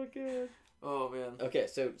 Oh my god. Oh man. Okay,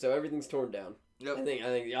 so everything's torn down. Yep. I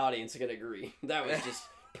think the audience can agree. That was just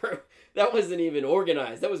that wasn't even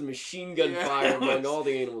organized. That was machine gun fire among all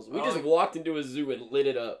the animals. We just walked into a zoo and lit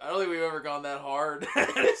it up. I don't think we've ever gone that hard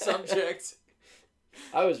at a subject.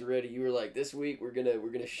 I was ready. You were like, this week we're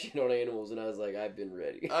gonna shit on animals, and I was like, I've been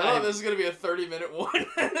ready. I thought this was gonna be a 30-minute one.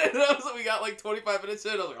 And we got like 25 minutes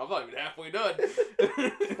in. I was like, I'm not even halfway done.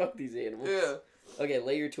 Fuck these animals. Yeah. Okay,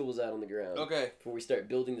 lay your tools out on the ground. Okay. Before we start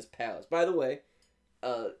building this palace. By the way,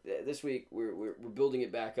 this week we're building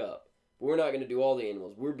it back up. But we're not going to do all the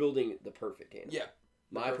animals. We're building the perfect animal. Yeah.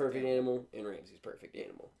 My perfect animal and Ramsey's perfect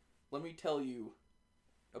animal. Let me tell you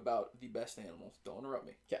about the best animals. Don't interrupt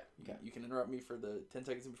me. Okay. You can interrupt me for the 10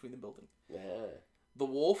 seconds in between the building. Yeah. The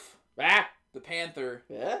wolf. Ah. The panther.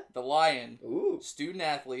 Yeah. The lion. Ooh. Student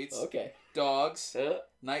athletes. Okay. Dogs.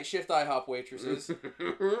 Night shift IHOP waitresses.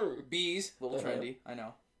 Bees. A little trendy. I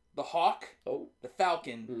know. The hawk. Oh. The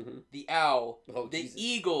falcon. Mm-hmm. The owl. Oh, the Jesus.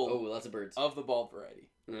 eagle. Oh, lots of birds. Of the bald variety.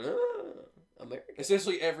 America.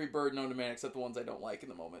 Essentially every bird known to man except the ones I don't like in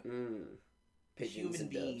the moment. Pigeons human and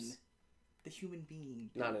being. doves. The human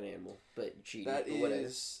being. Not an animal, but cheating. That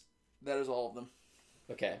is all of them.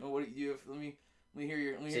 Okay. Well, what do you have? Let me hear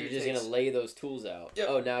your. So you're just gonna lay those tools out. Yep.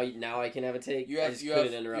 Oh, now I can have a take. You have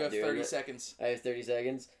 30 seconds. I have 30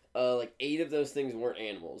 seconds. Like 8 of those things weren't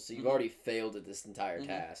animals, so you've already failed at this entire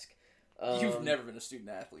task. You've never been a student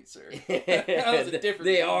athlete, sir. That was a different.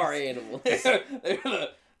 They are animals. They're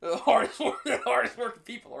the hardest working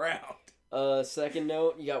people around. Second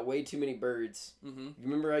note, you got way too many birds. Mm-hmm.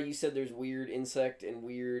 Remember how you said there's weird insect and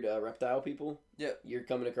weird reptile people? Yep. You're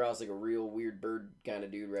coming across like a real weird bird kind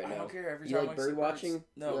of dude right now. I don't care. Every you time like I see bird watching?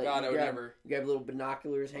 No, like, God, I would never. You grab little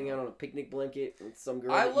binoculars, hang out on a picnic blanket, and some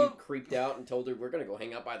girl you creeped out and told her, we're going to go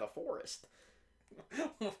hang out by the forest.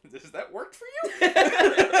 Does that work for you?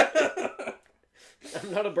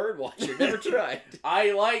 I'm not a bird watcher. Never tried.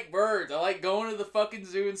 I like birds. I like going to the fucking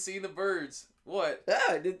zoo and seeing the birds. What?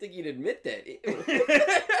 I didn't think you'd admit that.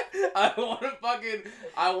 I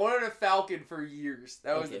wanted a falcon for years.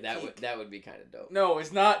 That was that would be kind of dope. No,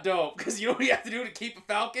 it's not dope because you know what you have to do to keep a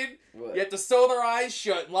falcon? What? You have to sew their eyes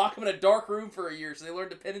shut and lock them in a dark room for a year so they learn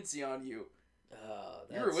dependency on you.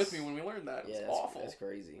 You were with me when we learned that. It was awful. That's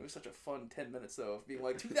crazy. It was such a fun 10 minutes though of being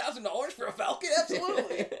like $2,000 for a falcon.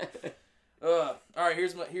 Absolutely. All right.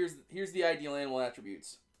 Here's the ideal animal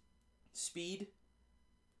attributes: speed,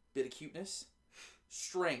 bit of cuteness,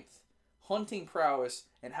 strength, hunting prowess,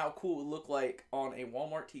 and how cool it would look like on a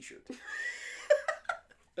Walmart t-shirt.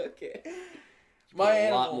 Okay. My a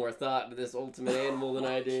animal. lot more thought to this ultimate animal than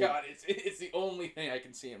I did. God, it's the only thing I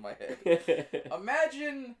can see in my head.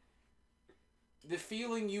 Imagine the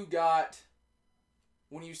feeling you got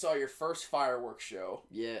when you saw your first fireworks show.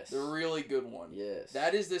 Yes. The really good one. Yes.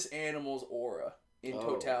 That is this animal's aura in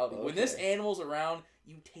totality. Okay. When this animal's around,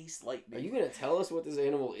 you taste like me. Are you going to tell us what this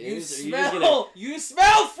animal is? You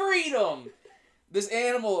smell freedom! This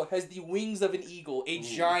animal has the wings of an eagle. A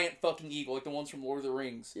giant fucking eagle, like the ones from Lord of the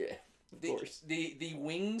Rings. Yeah, of course. The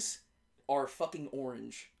wings are fucking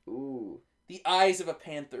orange. Ooh. the eyes of a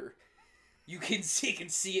panther. You can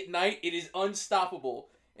see at night. It is unstoppable.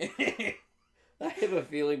 I have a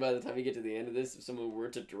feeling by the time you get to the end of this, if someone were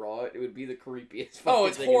to draw it, it would be the creepiest. Oh,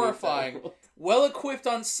 it's horrifying. Well equipped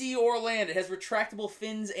on sea or land, it has retractable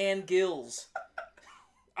fins and gills.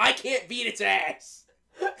 I can't beat its ass.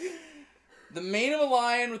 The mane of a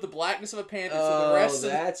lion with the blackness of a panther. So the rest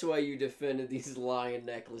that's why you defended these lion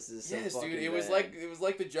necklaces. So yes, dude. It was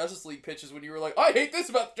like the Justice League pitches when you were like, I hate this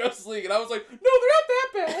about the Justice League, and I was like, no, they're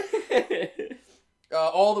not that bad.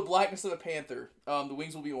 All the blackness of a panther. The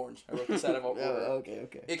wings will be orange. I wrote this out of order. Okay.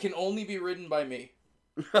 It can only be ridden by me.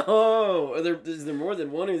 Oh, is there more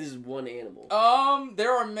than one, or this is one animal?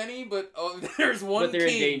 There are many, but there's one. But they're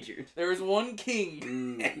king. Endangered. There is one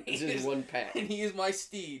king. This is one pack, and he is my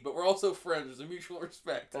steed. But we're also friends. There's a mutual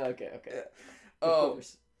respect. Okay. Yeah. Of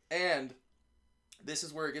course. And this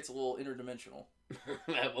is where it gets a little interdimensional.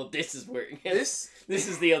 Well, this is where it gets. This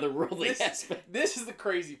is the otherworldly aspect. This is the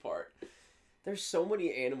crazy part. There's so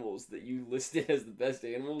many animals that you listed as the best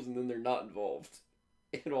animals, and then they're not involved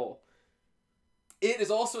at all. It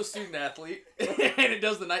is also a student athlete, and it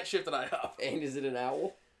does the night shift at IHOP. And is it an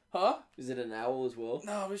owl? Huh? Is it an owl as well?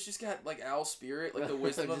 No, it's just got like owl spirit, like the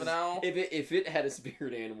wisdom of an owl. If it had a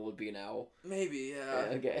spirit animal, it'd be an owl. Maybe, yeah.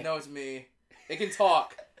 Okay. No, it's me. It can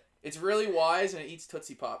talk. It's really wise, and it eats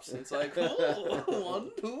Tootsie Pops. And it's like, oh,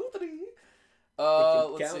 1, 2, 3.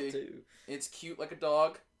 Let's see. Too. It's cute like a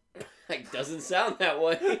dog. It doesn't sound that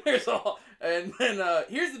way. And then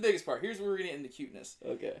here's the biggest part. Here's where we're getting into cuteness.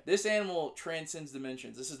 Okay. This animal transcends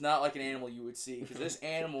dimensions. This is not like an animal you would see, because this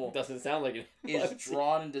animal doesn't sound like it is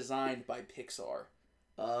drawn and designed by Pixar.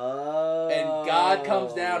 Oh. And God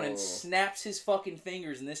comes down and snaps his fucking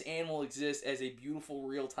fingers, and this animal exists as a beautiful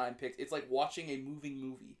real-time picture. It's like watching a moving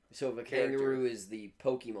movie. So if a kangaroo is the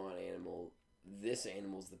Pokemon animal, this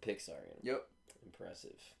animal's the Pixar animal. Yep.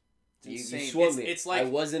 Impressive. You swung me. It's like, I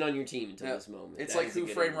wasn't on your team until this moment. It's like Who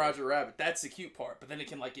Framed Roger Rabbit. That's the cute part. But then it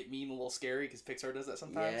can like get mean and a little scary because Pixar does that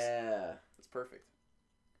sometimes. Yeah. It's perfect.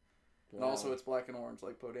 Wow. And also it's black and orange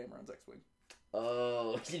like Poe Dameron's X-Wing.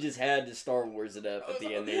 Oh, you just had to Star Wars it up at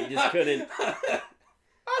the end there. You just couldn't. I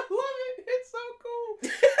love it. It's so cool.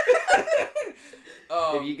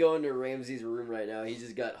 If you go into Ramsey's room right now, he's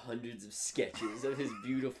just got hundreds of sketches of his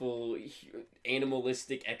beautiful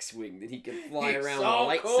animalistic X-Wing that he can fly around with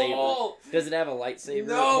a lightsaber. Cool. Does it have a lightsaber?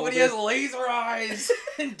 No, but he has laser eyes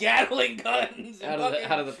and Gatling guns. Out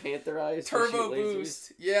of the panther eyes? Turbo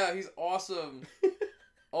boost. Yeah, he's awesome.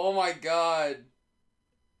 Oh my god.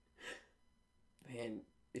 Man,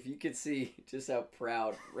 if you could see just how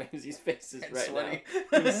proud Ramsey's face is right sweaty.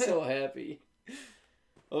 now. He's so happy.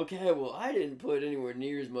 Okay, well, I didn't put anywhere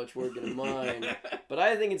near as much work into mine, but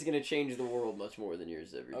I think it's going to change the world much more than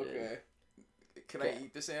yours ever did. Okay. Can I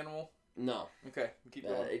eat this animal? No. Okay, keep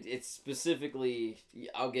going. It's specifically...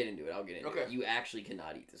 I'll get into it. Okay. You actually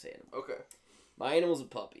cannot eat this animal. Okay. My animal's a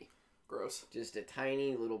puppy. Gross. Just a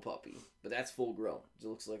tiny little puppy. But that's full grown. It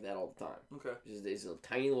looks like that all the time. Okay. It's a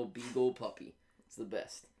tiny little beagle puppy. It's the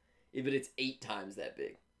best. But it's 8 times that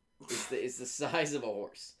big. It's the size of a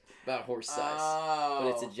horse. About horse size. Oh. But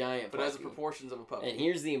it's a giant puppy. But it has the proportions of a puppy. And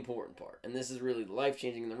here's the important part. And this is really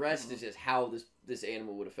life-changing. And the rest is just how this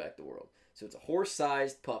animal would affect the world. So it's a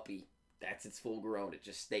horse-sized puppy. That's its full grown. It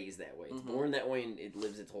just stays that way. It's born that way and it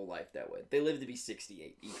lives its whole life that way. They live to be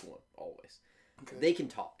 68, each one, always. Okay. They can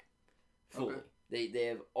talk. Fully. Okay. They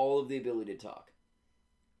have all of the ability to talk.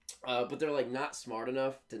 But they're like not smart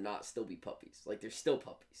enough to not still be puppies. Like they're still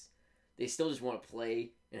puppies. They still just want to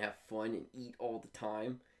play and have fun and eat all the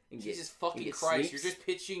time. And Jesus fucking Christ, sleeps. You're just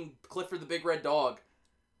pitching Clifford the Big Red Dog.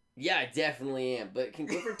 Yeah, I definitely am. But can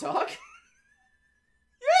Clifford talk?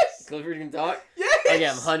 Yes! Clifford can talk? Yes! Okay,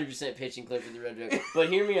 I'm 100% pitching Clifford the Red Dog. But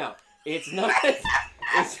hear me out. It's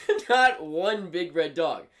not one big red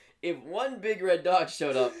dog. If one big red dog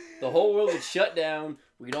showed up, the whole world would shut down.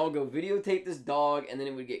 We'd all go videotape this dog, and then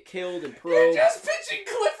it would get killed and probed. You're just pitching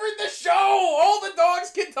Clifford the show! All the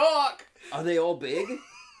dogs can talk! Are they all big?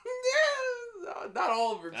 Yeah, not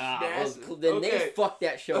all of them are massive. Well, then they fucked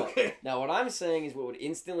that show up. Now, what I'm saying is what would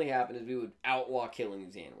instantly happen is we would outlaw killing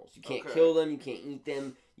these animals. You can't kill them, you can't eat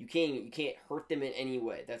them, you can't hurt them in any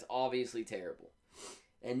way. That's obviously terrible.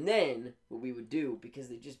 And then, what we would do, because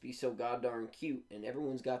they'd just be so goddamn cute, and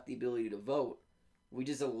everyone's got the ability to vote, we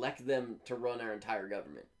just elect them to run our entire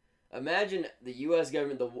government. Imagine the U.S.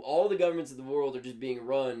 government, all the governments of the world are just being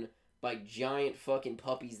run by giant fucking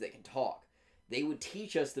puppies that can talk. They would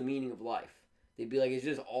teach us the meaning of life. They'd be like, it's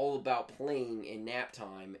just all about playing and nap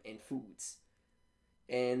time and foods.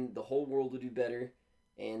 And the whole world would do better,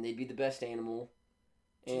 and they'd be the best animal.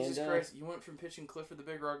 Jesus Christ, you went from pitching Clifford the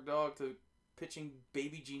Big Rock Dog to pitching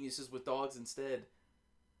Baby Geniuses with dogs instead.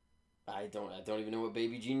 I don't even know what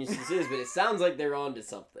Baby Geniuses is, but it sounds like they're onto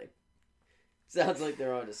something.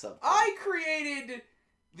 I created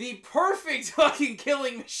the perfect fucking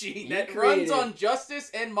killing machine that runs on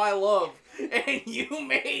justice and my love. And you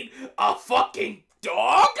made a fucking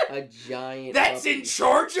dog? A giant that's puppy. In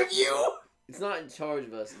charge of you? It's not in charge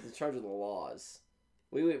of us. It's in charge of the laws.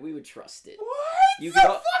 We would trust it. What the fuck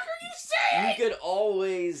are you saying? You could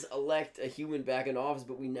always elect a human back in office,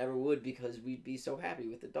 but we never would because we'd be so happy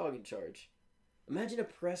with the dog in charge. Imagine a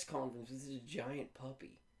press conference with a giant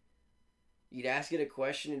puppy. You'd ask it a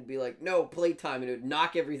question and be like, no, playtime, and it would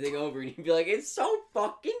knock everything over, and you'd be like, it's so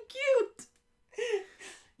fucking cute!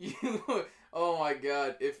 Oh my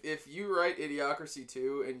god, if you write Idiocracy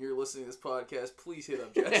 2 and you're listening to this podcast, please hit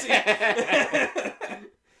up Jesse.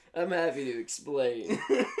 I'm happy to explain.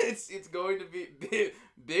 It's going to be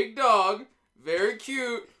big dog, very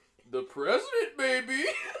cute, the president, baby,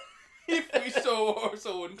 if we are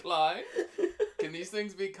so inclined. Can these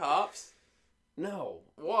things be cops? No.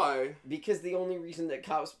 Why? Because the only reason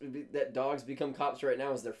that dogs become cops right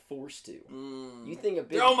now is they're forced to. You think a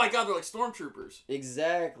big... Oh my god, they're like stormtroopers.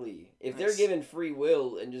 Exactly. If they're given free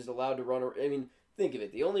will and just allowed to run... I mean, think of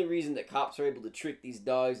it. The only reason that cops are able to trick these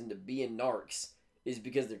dogs into being narcs is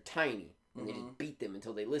because they're tiny. And they just beat them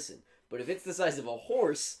until they listen. But if it's the size of a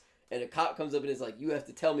horse... and a cop comes up and is like, you have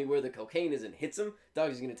to tell me where the cocaine is, and hits him, the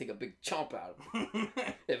dog is going to take a big chomp out of him.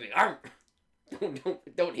 They'll be, argh!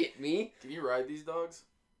 Don't hit me. Can you ride these dogs?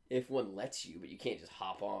 If one lets you, but you can't just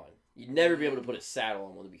hop on. You'd never be able to put a saddle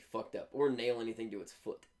on one to be fucked up, or nail anything to its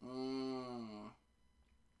foot.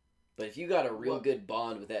 But if you got a real good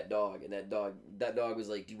bond with that dog, and that dog was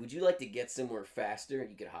like, would you like to get somewhere faster?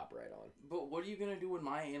 You could hop right on. But what are you going to do when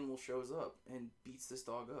my animal shows up and beats this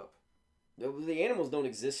dog up? The animals don't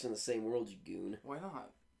exist in the same world, you goon. Why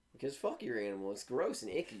not? Because fuck your animal. It's gross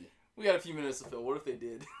and icky. We got a few minutes to fill. What if they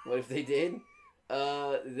did? What if they did?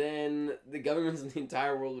 Then the governments of the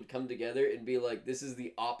entire world would come together and be like, this is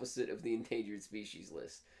the opposite of the endangered species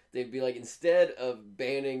list. They'd be like, instead of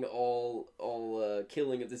banning all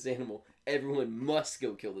killing of this animal, everyone must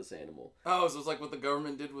go kill this animal. Oh, so it's like what the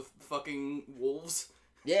government did with fucking wolves?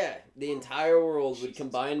 Yeah, the entire world would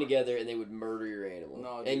combine together and they would murder your animal.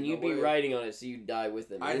 No, dude, and you'd be way. riding on it, so you'd die with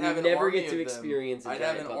them. I'd and have you'd an never army get to of experience them. a I'd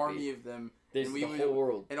giant have an puppy. army of them. There's the whole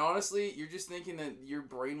world. And honestly, you're just thinking that your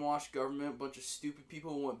brainwashed government, bunch of stupid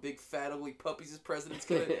people who want big fat ugly puppies as president's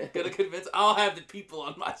gonna convince I'll have the people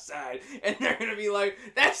on my side, and they're gonna be like,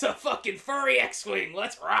 that's a fucking furry X-wing,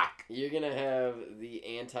 let's rock. You're gonna have the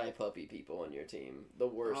anti-puppy people on your team, the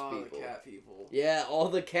worst people. The cat people. Yeah, all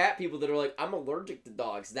the cat people that are like, I'm allergic to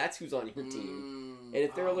dogs. That's who's on your team. And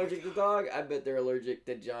if they're allergic to dog, I bet they're allergic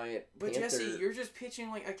to giant. But panther. Jesse, you're just pitching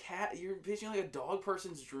like a cat. You're pitching like a dog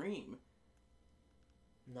person's dream.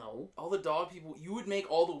 No. All the dog people, you would make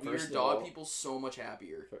all the weird dog people so much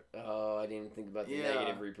happier. Oh, I didn't think about the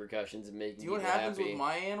negative repercussions of making people happy. Do you know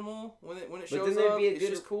what happens with my animal when it but shows up? It's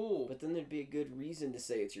just cool. But then there'd be a good reason to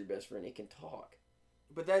say it's your best friend. It can talk.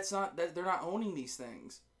 But that's not, they're not owning these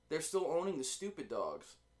things. They're still owning the stupid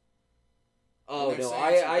dogs. Oh, no,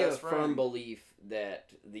 I have a firm belief that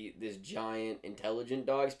this giant intelligent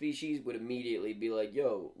dog species would immediately be like,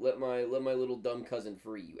 yo, let my little dumb cousin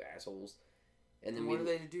free, you assholes. And then what do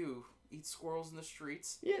they do? Eat squirrels in the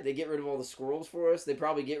streets? Yeah, they get rid of all the squirrels for us. They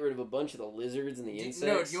probably get rid of a bunch of the lizards and the insects.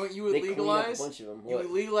 No, you know what you would legalize? Clean up a bunch of them. You would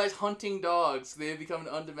legalize hunting dogs. They would become an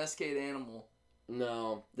undomesticated animal.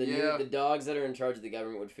 No. The dogs that are in charge of the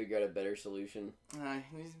government would figure out a better solution.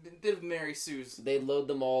 He's a bit of Mary Sue's. They'd load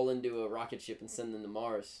them all into a rocket ship and send them to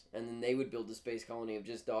Mars. And then they would build a space colony of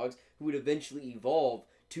just dogs who would eventually evolve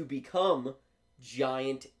to become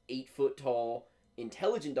giant, 8-foot-tall,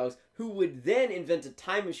 intelligent dogs who would then invent a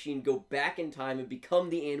time machine, go back in time, and become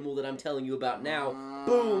the animal that I'm telling you about now.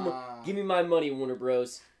 Boom! Give me my money, Warner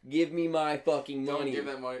Bros. Give me my fucking money. Don't give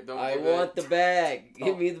that money. I want the bag.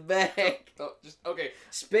 Give me the bag. Okay.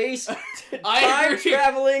 Space time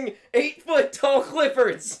traveling 8-foot-tall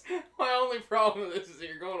Cliffords. My only problem with this is that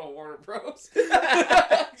you're going to Warner Bros.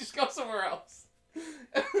 Just go somewhere else.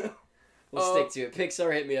 We'll stick to it.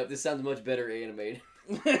 Pixar, hit me up. This sounds much better animated.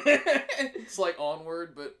 It's like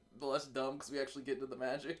Onward, but less dumb because we actually get into the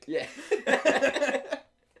magic. Yeah.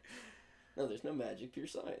 No, there's no magic, pure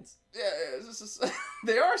science. Yeah, it's just,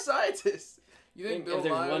 they are scientists. You think if there's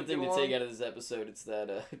one thing to take out of this episode, it's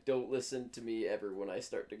that don't listen to me ever when I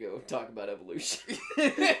start to go talk about evolution.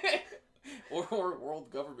 or world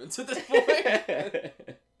governments at this point.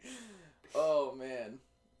 Oh, man.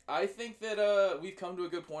 I think that we've come to a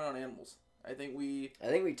good point on animals. I think we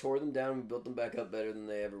tore them down and we built them back up better than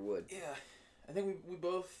they ever would. Yeah. I think we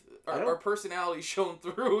both our personality shone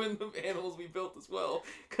through in the animals we built as well.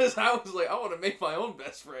 Because I was like, I want to make my own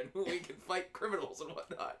best friend who we can fight criminals and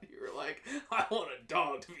whatnot. You were like, I want a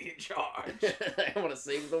dog to be in charge. I want to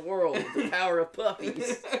save the world with the power of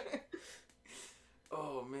puppies.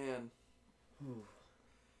 Oh man.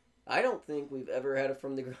 I don't think we've ever had a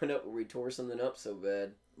from the ground up where we tore something up so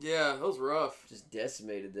bad. Yeah, that was rough. Just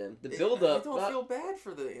decimated them. The build up. I don't feel bad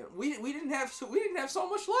for the. We didn't have so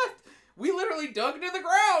much left. We literally dug into the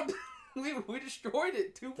ground. we destroyed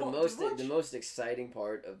it too much. The most exciting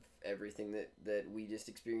part of everything that we just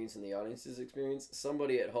experienced and the audience's experience.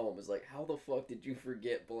 Somebody at home is like, "How the fuck did you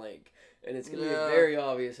forget blank?" And it's gonna be a very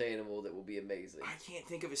obvious animal that will be amazing. I can't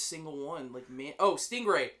think of a single one. Like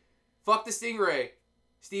stingray. Fuck the stingray.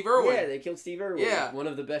 Steve Irwin. Yeah, they killed Steve Irwin. Yeah. One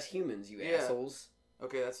of the best humans, you assholes.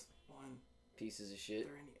 Okay, that's one. Pieces of shit. Are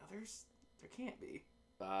there any others? There can't be.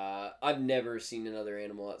 I've never seen another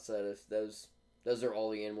animal outside of those. Those are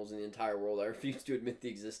all the animals in the entire world. I refuse to admit the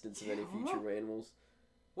existence of any future animals.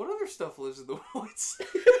 What other stuff lives in the woods?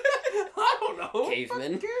 I don't know.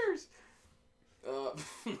 Cavemen. Who cares?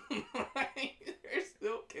 There's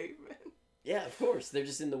still cavemen. Yeah, of course. They're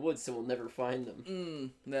just in the woods, so we'll never find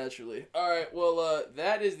them. Naturally. Alright, well,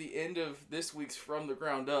 that is the end of this week's From the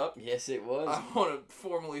Ground Up. Yes, it was. I want to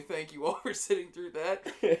formally thank you all for sitting through that.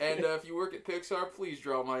 And if you work at Pixar, please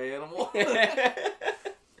draw my animal.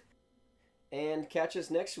 And catch us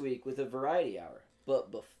next week with a variety hour.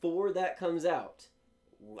 But before that comes out,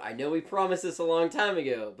 I know we promised this a long time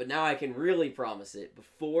ago, but now I can really promise it.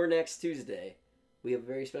 Before next Tuesday, we have a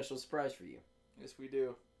very special surprise for you. Yes, we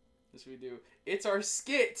do. Yes, we do. It's our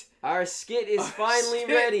skit. Our skit is finally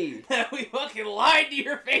ready. That we fucking lied to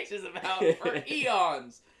your faces about for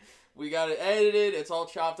eons. We got it edited. It's all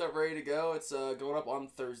chopped up, ready to go. It's going up on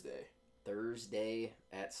Thursday. Thursday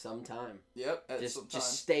at some time. Yep,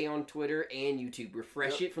 Just stay on Twitter and YouTube.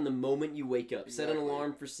 Refresh it from the moment you wake up. Exactly. Set an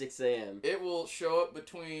alarm for 6 a.m. It will show up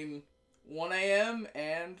between 1 a.m.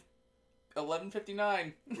 and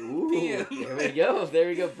 11:59 p.m. There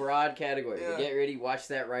we go. Broad category. Yeah. But get ready. Watch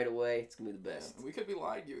that right away. It's going to be the best. Yeah, we could be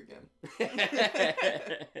lying to you again.